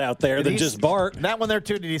dopes out there than just Bart. That one there,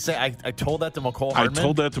 too, did he say, I told that to McCole Hardman? I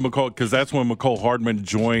told that to McCole because that's when McCole Hardman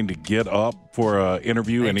joined to get up for an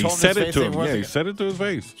interview, and he said it to him. Yeah, he said it to his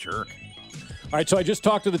face. Sure. All right, so I just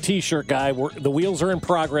talked to the T-shirt guy. The wheels are in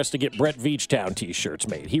progress to get Brett Veachtown T-shirts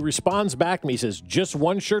made. He responds back to me, he says, just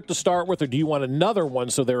one shirt to start with, or do you want another one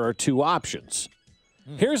so there are 2 options?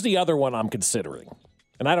 Here's the other one I'm considering,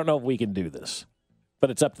 and I don't know if we can do this, but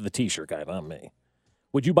it's up to the T-shirt guy, not me.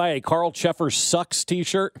 Would you buy a Carl Cheffer Sucks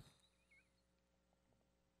T-shirt?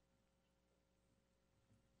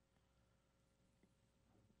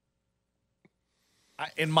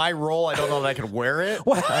 In my role, I don't know that I could wear it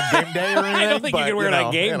on game day or anything. I don't think you can wear it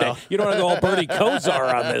on game day. You don't want to go all Bertie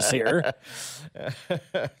Kosar on this here.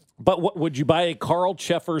 But what would you buy a Carl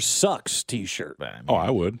Cheffer Sucks T-shirt? I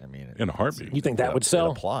would. In a heartbeat. You think that would sell?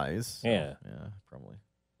 It applies. Yeah. Yeah, probably.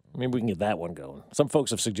 Maybe we can get that one going. Some folks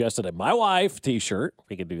have suggested a My Wife T-shirt.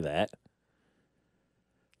 We could do that.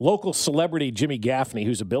 Local celebrity Jimmy Gaffney,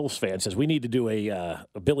 who's a Bills fan, says we need to do a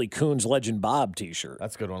Billy Coons Legend Bob T-shirt.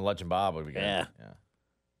 That's a good one. Legend Bob would be good. Yeah.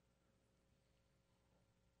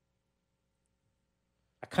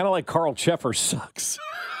 I kind of like Carl Cheffer Sucks.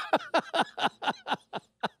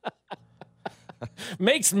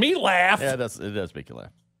 Makes me laugh. Yeah, it does make you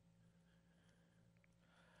laugh.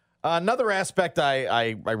 Another aspect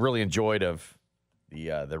I really enjoyed of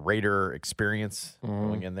the Raider experience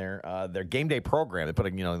going in there, their game day program. They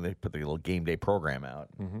put the little game day program out.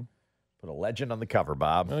 Put a legend on the cover,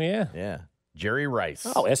 Bob. Oh yeah, yeah, Jerry Rice.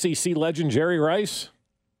 Oh, SEC legend Jerry Rice.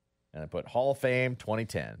 And I put Hall of Fame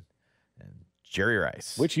 2010 and Jerry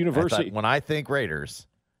Rice. Which university? When I think Raiders,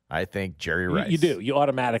 I think Jerry Rice. You do. You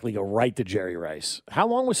automatically go right to Jerry Rice. How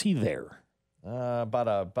long was he there? About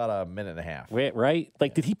a minute and a half. Right?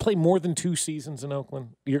 Like, did he play more than 2 seasons in Oakland?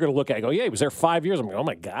 You're going to look at it and go, yeah, he was there 5 years. I'm going, oh,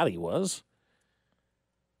 my God, he was?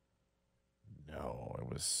 No, it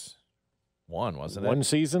was 1, wasn't it? 1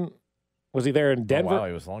 season? Was he there in Denver? Oh, wow,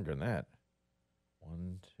 he was longer than that.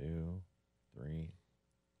 1, 2, 3,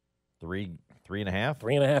 3.5?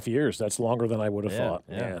 3.5 years. That's longer than I would have thought.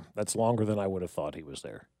 Yeah. Yeah, that's longer than I would have thought he was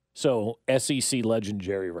there. So, SEC legend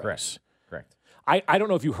Jerry Rice. Correct. I don't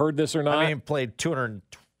know if you heard this or not. I mean, played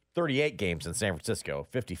 238 games in San Francisco,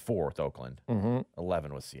 54 with Oakland,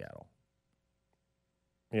 11 with Seattle.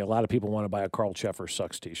 Yeah, a lot of people want to buy a Carl Cheffer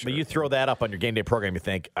Sucks t-shirt. But you throw that up on your game day program, you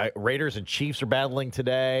think, Raiders and Chiefs are battling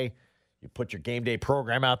today. You put your game day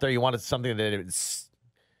program out there. You wanted something that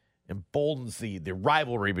emboldens the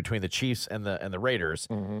rivalry between the Chiefs and the Raiders.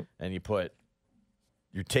 And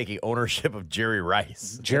you're taking ownership of Jerry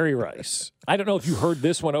Rice. Jerry Rice. I don't know if you heard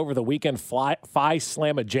this one over the weekend. Phi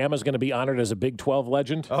Slamma Jamma is going to be honored as a Big 12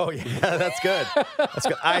 legend. Oh, yeah, that's good. That's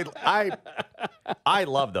good. I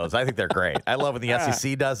love those. I think they're great. I love when the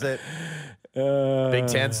SEC does it. Big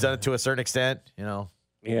Ten's done it to a certain extent,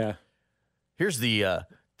 Yeah. Here's the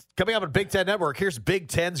coming up on Big Ten Network, here's Big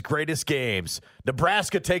Ten's greatest games.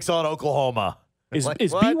 Nebraska takes on Oklahoma. Is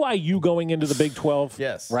BYU going into the Big 12?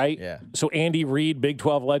 Yes. Right? Yeah. So Andy Reid, Big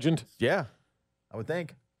 12 legend? Yeah, I would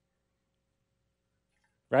think.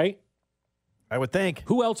 Right? I would think.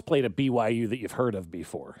 Who else played at BYU that you've heard of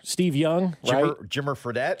before? Steve Young, right? Jimmer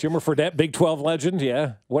Fredette. Jimmer Fredette, Big 12 legend,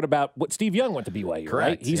 yeah. What Steve Young went to BYU,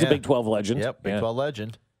 Correct. right? He's a Big 12 legend. Yep, Big 12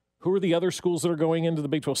 legend. Who are the other schools that are going into the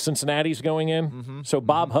Big 12? Cincinnati's going in. So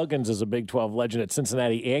Bob Huggins is a Big 12 legend at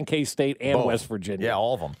Cincinnati and K-State and Both. West Virginia. Yeah,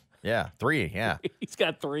 all of them. Yeah, 3, yeah. He's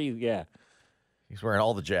got 3, yeah. He's wearing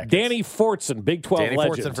all the jackets. Danny Fortson, Big 12 legend.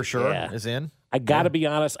 Danny Fortson for sure is in. I got to be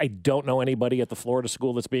honest, I don't know anybody at the Florida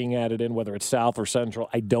school that's being added in, whether it's South or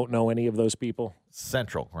Central. I don't know any of those people.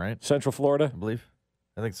 Central, right? Central Florida? I believe.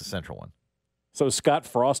 I think it's the Central one. So Scott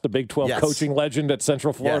Frost, a Big 12 coaching legend at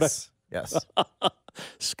Central Florida? Yes.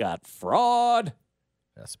 Scott Fraud.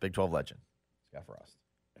 Yes, Big 12 legend. Scott Frost.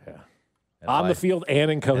 Yeah. On the field and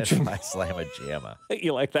in coaching. Phi Slamma Jamma.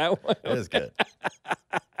 You like that one? It is good.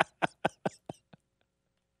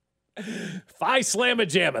 Phi Slamma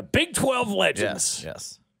Jamma, Big 12 legends.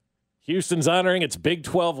 Yes. Houston's honoring its Big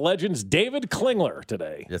 12 legends, David Klingler,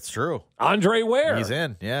 today. It's true. Andre Ware. He's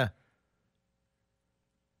in, yeah.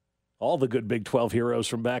 All the good Big 12 heroes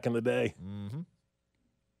from back in the day.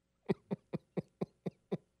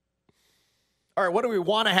 All right, what do we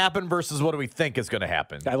want to happen versus what do we think is going to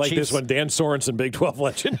happen? I like this one, Dan Sorensen, Big 12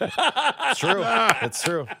 legend. It's true. It's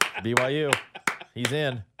true. BYU. He's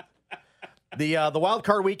in. The wild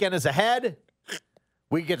card weekend is ahead.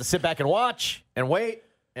 We get to sit back and watch and wait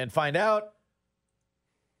and find out.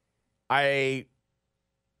 I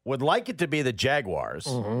would like it to be the Jaguars.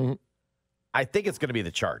 I think it's going to be the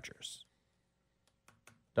Chargers.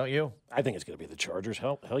 Don't you? I think it's going to be the Chargers.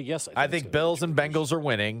 Hell yes. I think Bills and Bengals are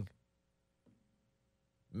winning.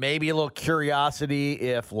 Maybe a little curiosity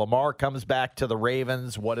if Lamar comes back to the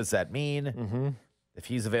Ravens. What does that mean? If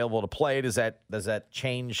he's available to play, does that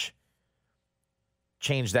change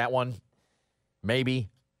that one? Maybe.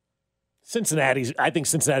 I think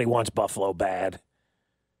Cincinnati wants Buffalo bad.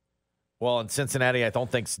 Well, in Cincinnati, I don't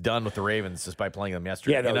think's done with the Ravens just by playing them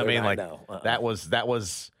yesterday. Yeah, no, you know what I mean? like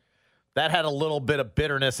that had a little bit of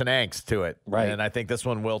bitterness and angst to it. Right. And I think this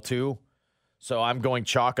one will too. So I'm going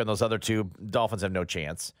chalk on those other two. Dolphins have no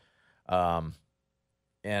chance. And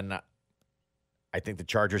I think the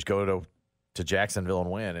Chargers go to Jacksonville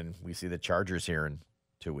and win, and we see the Chargers here in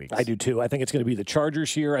 2 weeks. I do too. I think it's going to be the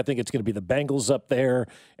Chargers here. I think it's going to be the Bengals up there,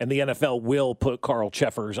 and the NFL will put Carl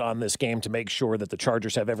Cheffers on this game to make sure that the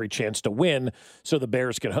Chargers have every chance to win, so the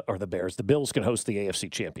Bills can host the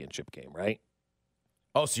AFC Championship game, right?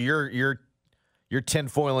 Oh, so you're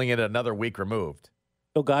tinfoiling it another week removed.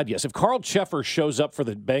 Oh God, yes. If Carl Cheffers shows up for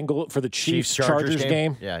the Chiefs Chargers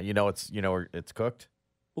game, yeah, it's cooked.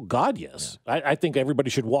 Well, God, yes. Yeah. I think everybody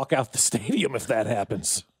should walk out the stadium if that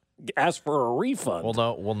happens. Ask for a refund.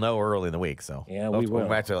 We'll know early in the week. So yeah, we will. We'll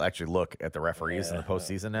have to actually look at the referees in the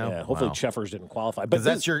postseason now. Yeah, hopefully Cheffers didn't qualify. Because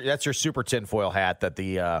that's your super tinfoil hat that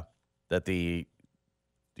the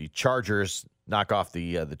Chargers knock off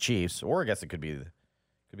the Chiefs, or I guess it could be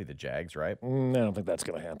the Jags, right? I don't think that's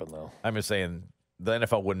going to happen, though. I'm just saying the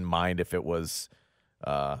NFL wouldn't mind if it was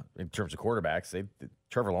in terms of quarterbacks.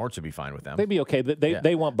 Trevor Lawrence would be fine with them. They'd be okay.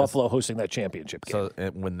 They want Buffalo hosting that championship game.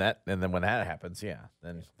 So when that happens,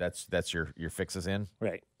 then that's your fixes in.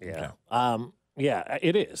 Right. Yeah. Okay. Yeah,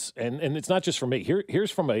 it is, and it's not just for me. Here's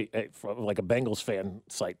from a Bengals fan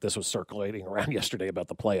site. This was circulating around yesterday about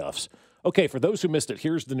the playoffs. Okay, for those who missed it,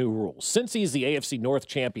 here's the new rules. Since he's the AFC North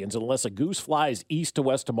champions, unless a goose flies east to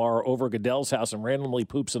west tomorrow over Goodell's house and randomly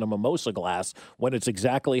poops in a mimosa glass when it's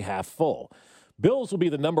exactly half full. Bills will be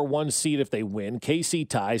the number 1 seed if they win. KC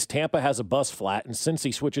ties. Tampa has a bus flat, and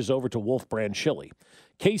Cincy switches over to Wolf Brand chili.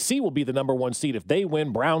 KC will be the number 1 seed if they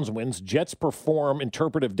win. Browns wins. Jets perform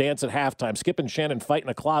interpretive dance at halftime. Skip and Shannon fight in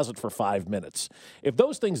a closet for 5 minutes. If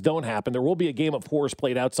those things don't happen, there will be a game of horse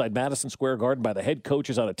played outside Madison Square Garden by the head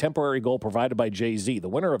coaches on a temporary goal provided by Jay-Z. The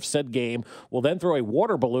winner of said game will then throw a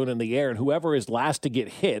water balloon in the air, and whoever is last to get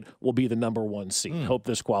hit will be the number 1 seed. Hope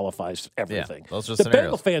this qualifies everything. Yeah, those are the scenarios.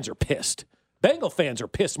 Bengal fans are pissed. Bengal fans are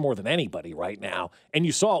pissed more than anybody right now, and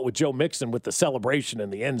you saw it with Joe Mixon with the celebration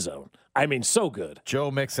in the end zone. I mean, so good.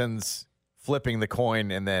 Joe Mixon's flipping the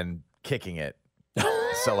coin and then kicking it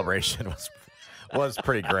celebration was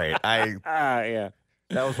pretty great. Yeah.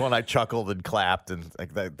 That was when I chuckled and clapped, and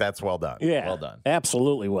that's well done. Yeah, well done.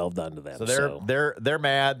 Absolutely well done to them. So they're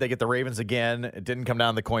mad. They get the Ravens again. It didn't come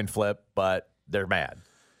down to the coin flip, but they're mad.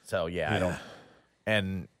 So I don't.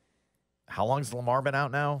 And how long has Lamar been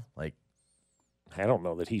out now? I don't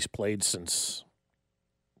know that he's played since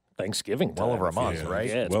Thanksgiving time. Well over a month, right?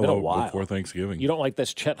 Yeah, it's been a while. Before Thanksgiving. You don't like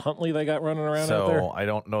this Chet Huntley they got running around out there? So I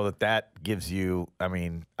don't know that gives you. I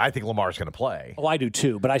mean, I think Lamar's going to play. Oh, I do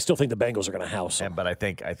too, but I still think the Bengals are going to house him. But I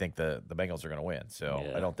think the Bengals are going to win. So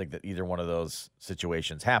I don't think that either one of those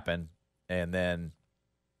situations happen. And then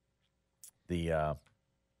you're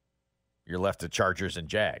left to Chargers and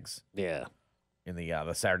Jags. Yeah. In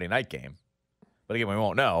the Saturday night game. But again, we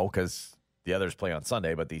won't know because the others play on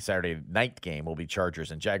Sunday, but the Saturday night game will be Chargers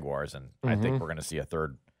and Jaguars, and I think we're going to see a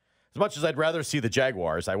third. As much as I'd rather see the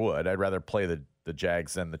Jaguars, I'd rather play the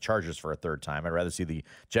Jags than the Chargers for a third time. I'd rather see the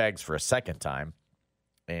Jags for a second time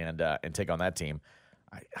and take on that team.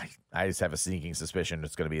 I just have a sneaking suspicion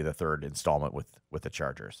it's going to be the third installment with the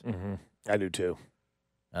Chargers. Mm-hmm. I do too.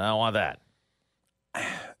 I don't want that.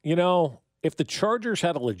 You know, if the Chargers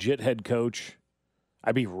had a legit head coach,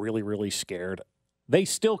 I'd be really, really scared. They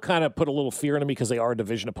still kind of put a little fear in them because they are a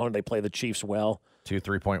division opponent. They play the Chiefs well. 2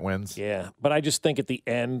 3-point wins. Yeah, but I just think at the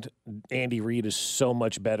end, Andy Reid is so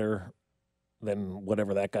much better than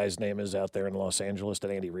whatever that guy's name is out there in Los Angeles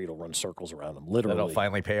that Andy Reid will run circles around him. Literally. That'll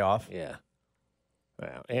finally pay off. Yeah.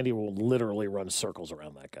 Andy will literally run circles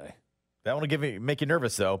around that guy. That will make you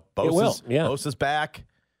nervous, though. Bosa's back.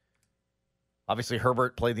 Obviously,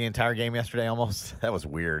 Herbert played the entire game yesterday almost. That was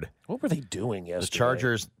weird. What were they doing yesterday? The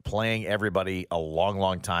Chargers playing everybody a long,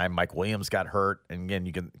 long time. Mike Williams got hurt. And again,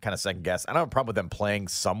 you can kind of second guess. I don't have a problem with them playing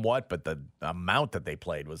somewhat, but the amount that they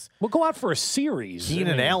played was. We'll go out for a series.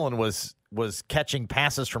 Keenan Allen was catching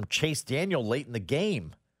passes from Chase Daniel late in the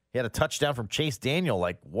game. He had a touchdown from Chase Daniel.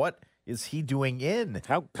 What is he doing in?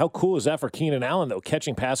 How cool is that for Keenan Allen, though,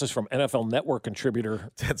 catching passes from NFL Network contributor?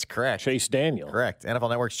 That's correct. Chase Daniel. Correct. NFL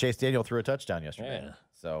Network's Chase Daniel threw a touchdown yesterday. Yeah.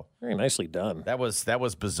 So very nicely done. That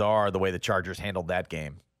was bizarre the way the Chargers handled that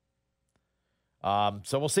game. So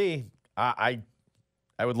we'll see. I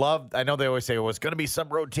would love. I know they always say it's going to be some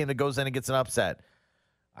road team that goes in and gets an upset.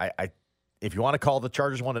 If you want to call the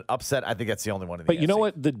Chargers one an upset, I think that's the only one in the But you know NFC.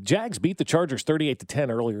 what? The Jags beat the Chargers 38-10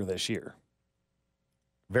 earlier this year.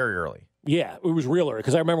 Very early. Yeah, it was real early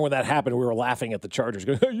because I remember when that happened, we were laughing at the Chargers.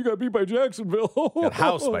 Going, hey, you got beat by Jacksonville. Got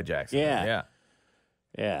housed by Jacksonville.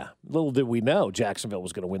 Yeah. Little did we know Jacksonville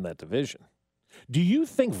was going to win that division. Do you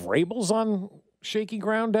think Vrabel's on shaky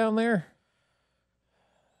ground down there?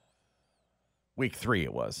 Week 3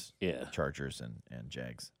 it was. Yeah. Chargers and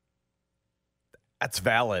Jags. That's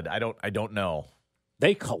valid. I don't know.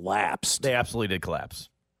 They collapsed. They absolutely did collapse.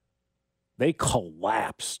 They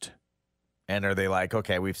collapsed. And are they like,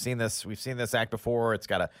 okay, we've seen this act before. It's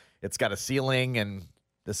got a ceiling, and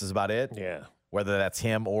this is about it. Yeah. Whether that's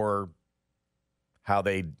him or how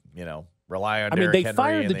they, rely on. I mean, Derrick they Henry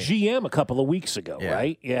fired the GM a couple of weeks ago, Yeah.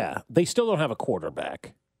 right? Yeah. They still don't have a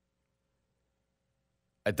quarterback.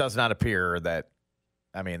 It does not appear that.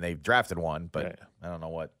 I mean, they've drafted one, but Yeah. I don't know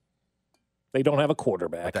what They don't have a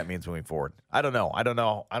quarterback. that means moving forward. I don't know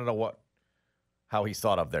how he's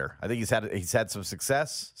thought of there. I think he's had some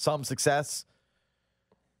success,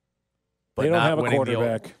 but they don't not have a winning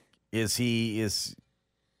quarterback. Is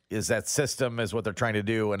is that system is what they're trying to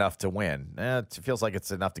do enough to win? It feels like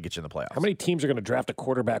it's enough to get you in the playoffs. How many teams are going to draft a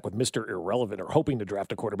quarterback with Mr. Irrelevant or hoping to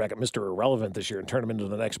draft a quarterback at Mr. Irrelevant this year and turn him into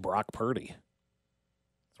the next Brock Purdy?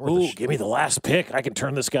 Ooh, give me the last pick. I can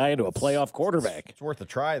turn this guy into a playoff quarterback. It's worth a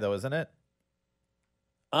try, though, isn't it?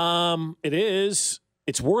 It is.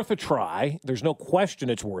 It's worth a try. There's no question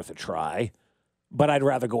it's worth a try. But I'd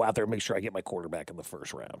rather go out there and make sure I get my quarterback in the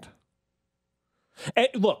first round. And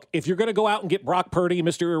look, if you're going to go out and get Brock Purdy,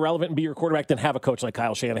 Mr. Irrelevant, and be your quarterback, then have a coach like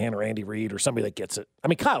Kyle Shanahan or Andy Reid or somebody that gets it. I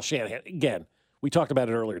mean, Kyle Shanahan, again, we talked about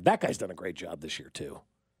it earlier. That guy's done a great job this year, too.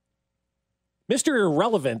 Mr.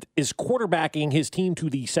 Irrelevant is quarterbacking his team to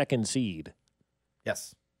the second seed.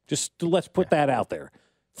 Yes. Just let's put that out there.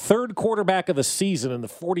 Third quarterback of the season, and the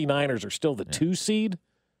 49ers are still the 2 seed.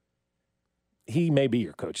 He may be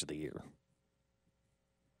your coach of the year.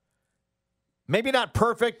 Maybe not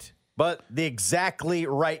perfect, but the exactly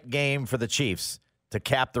right game for the Chiefs to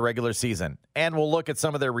cap the regular season. And we'll look at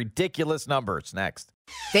some of their ridiculous numbers next.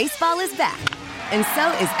 Baseball is back, and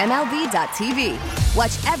so is MLB.tv.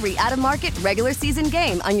 Watch every out-of-market regular season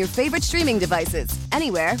game on your favorite streaming devices,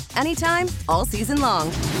 anywhere, anytime, all season long.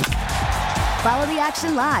 Follow the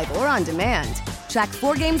action live or on demand. Track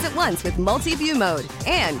 4 games at once with multi-view mode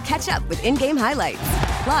and catch up with in-game highlights.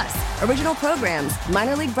 Plus, original programs,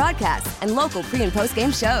 minor league broadcasts, and local pre- and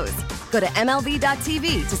post-game shows. Go to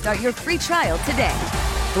MLB.tv to start your free trial today.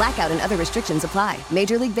 Blackout and other restrictions apply.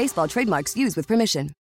 Major League Baseball trademarks used with permission.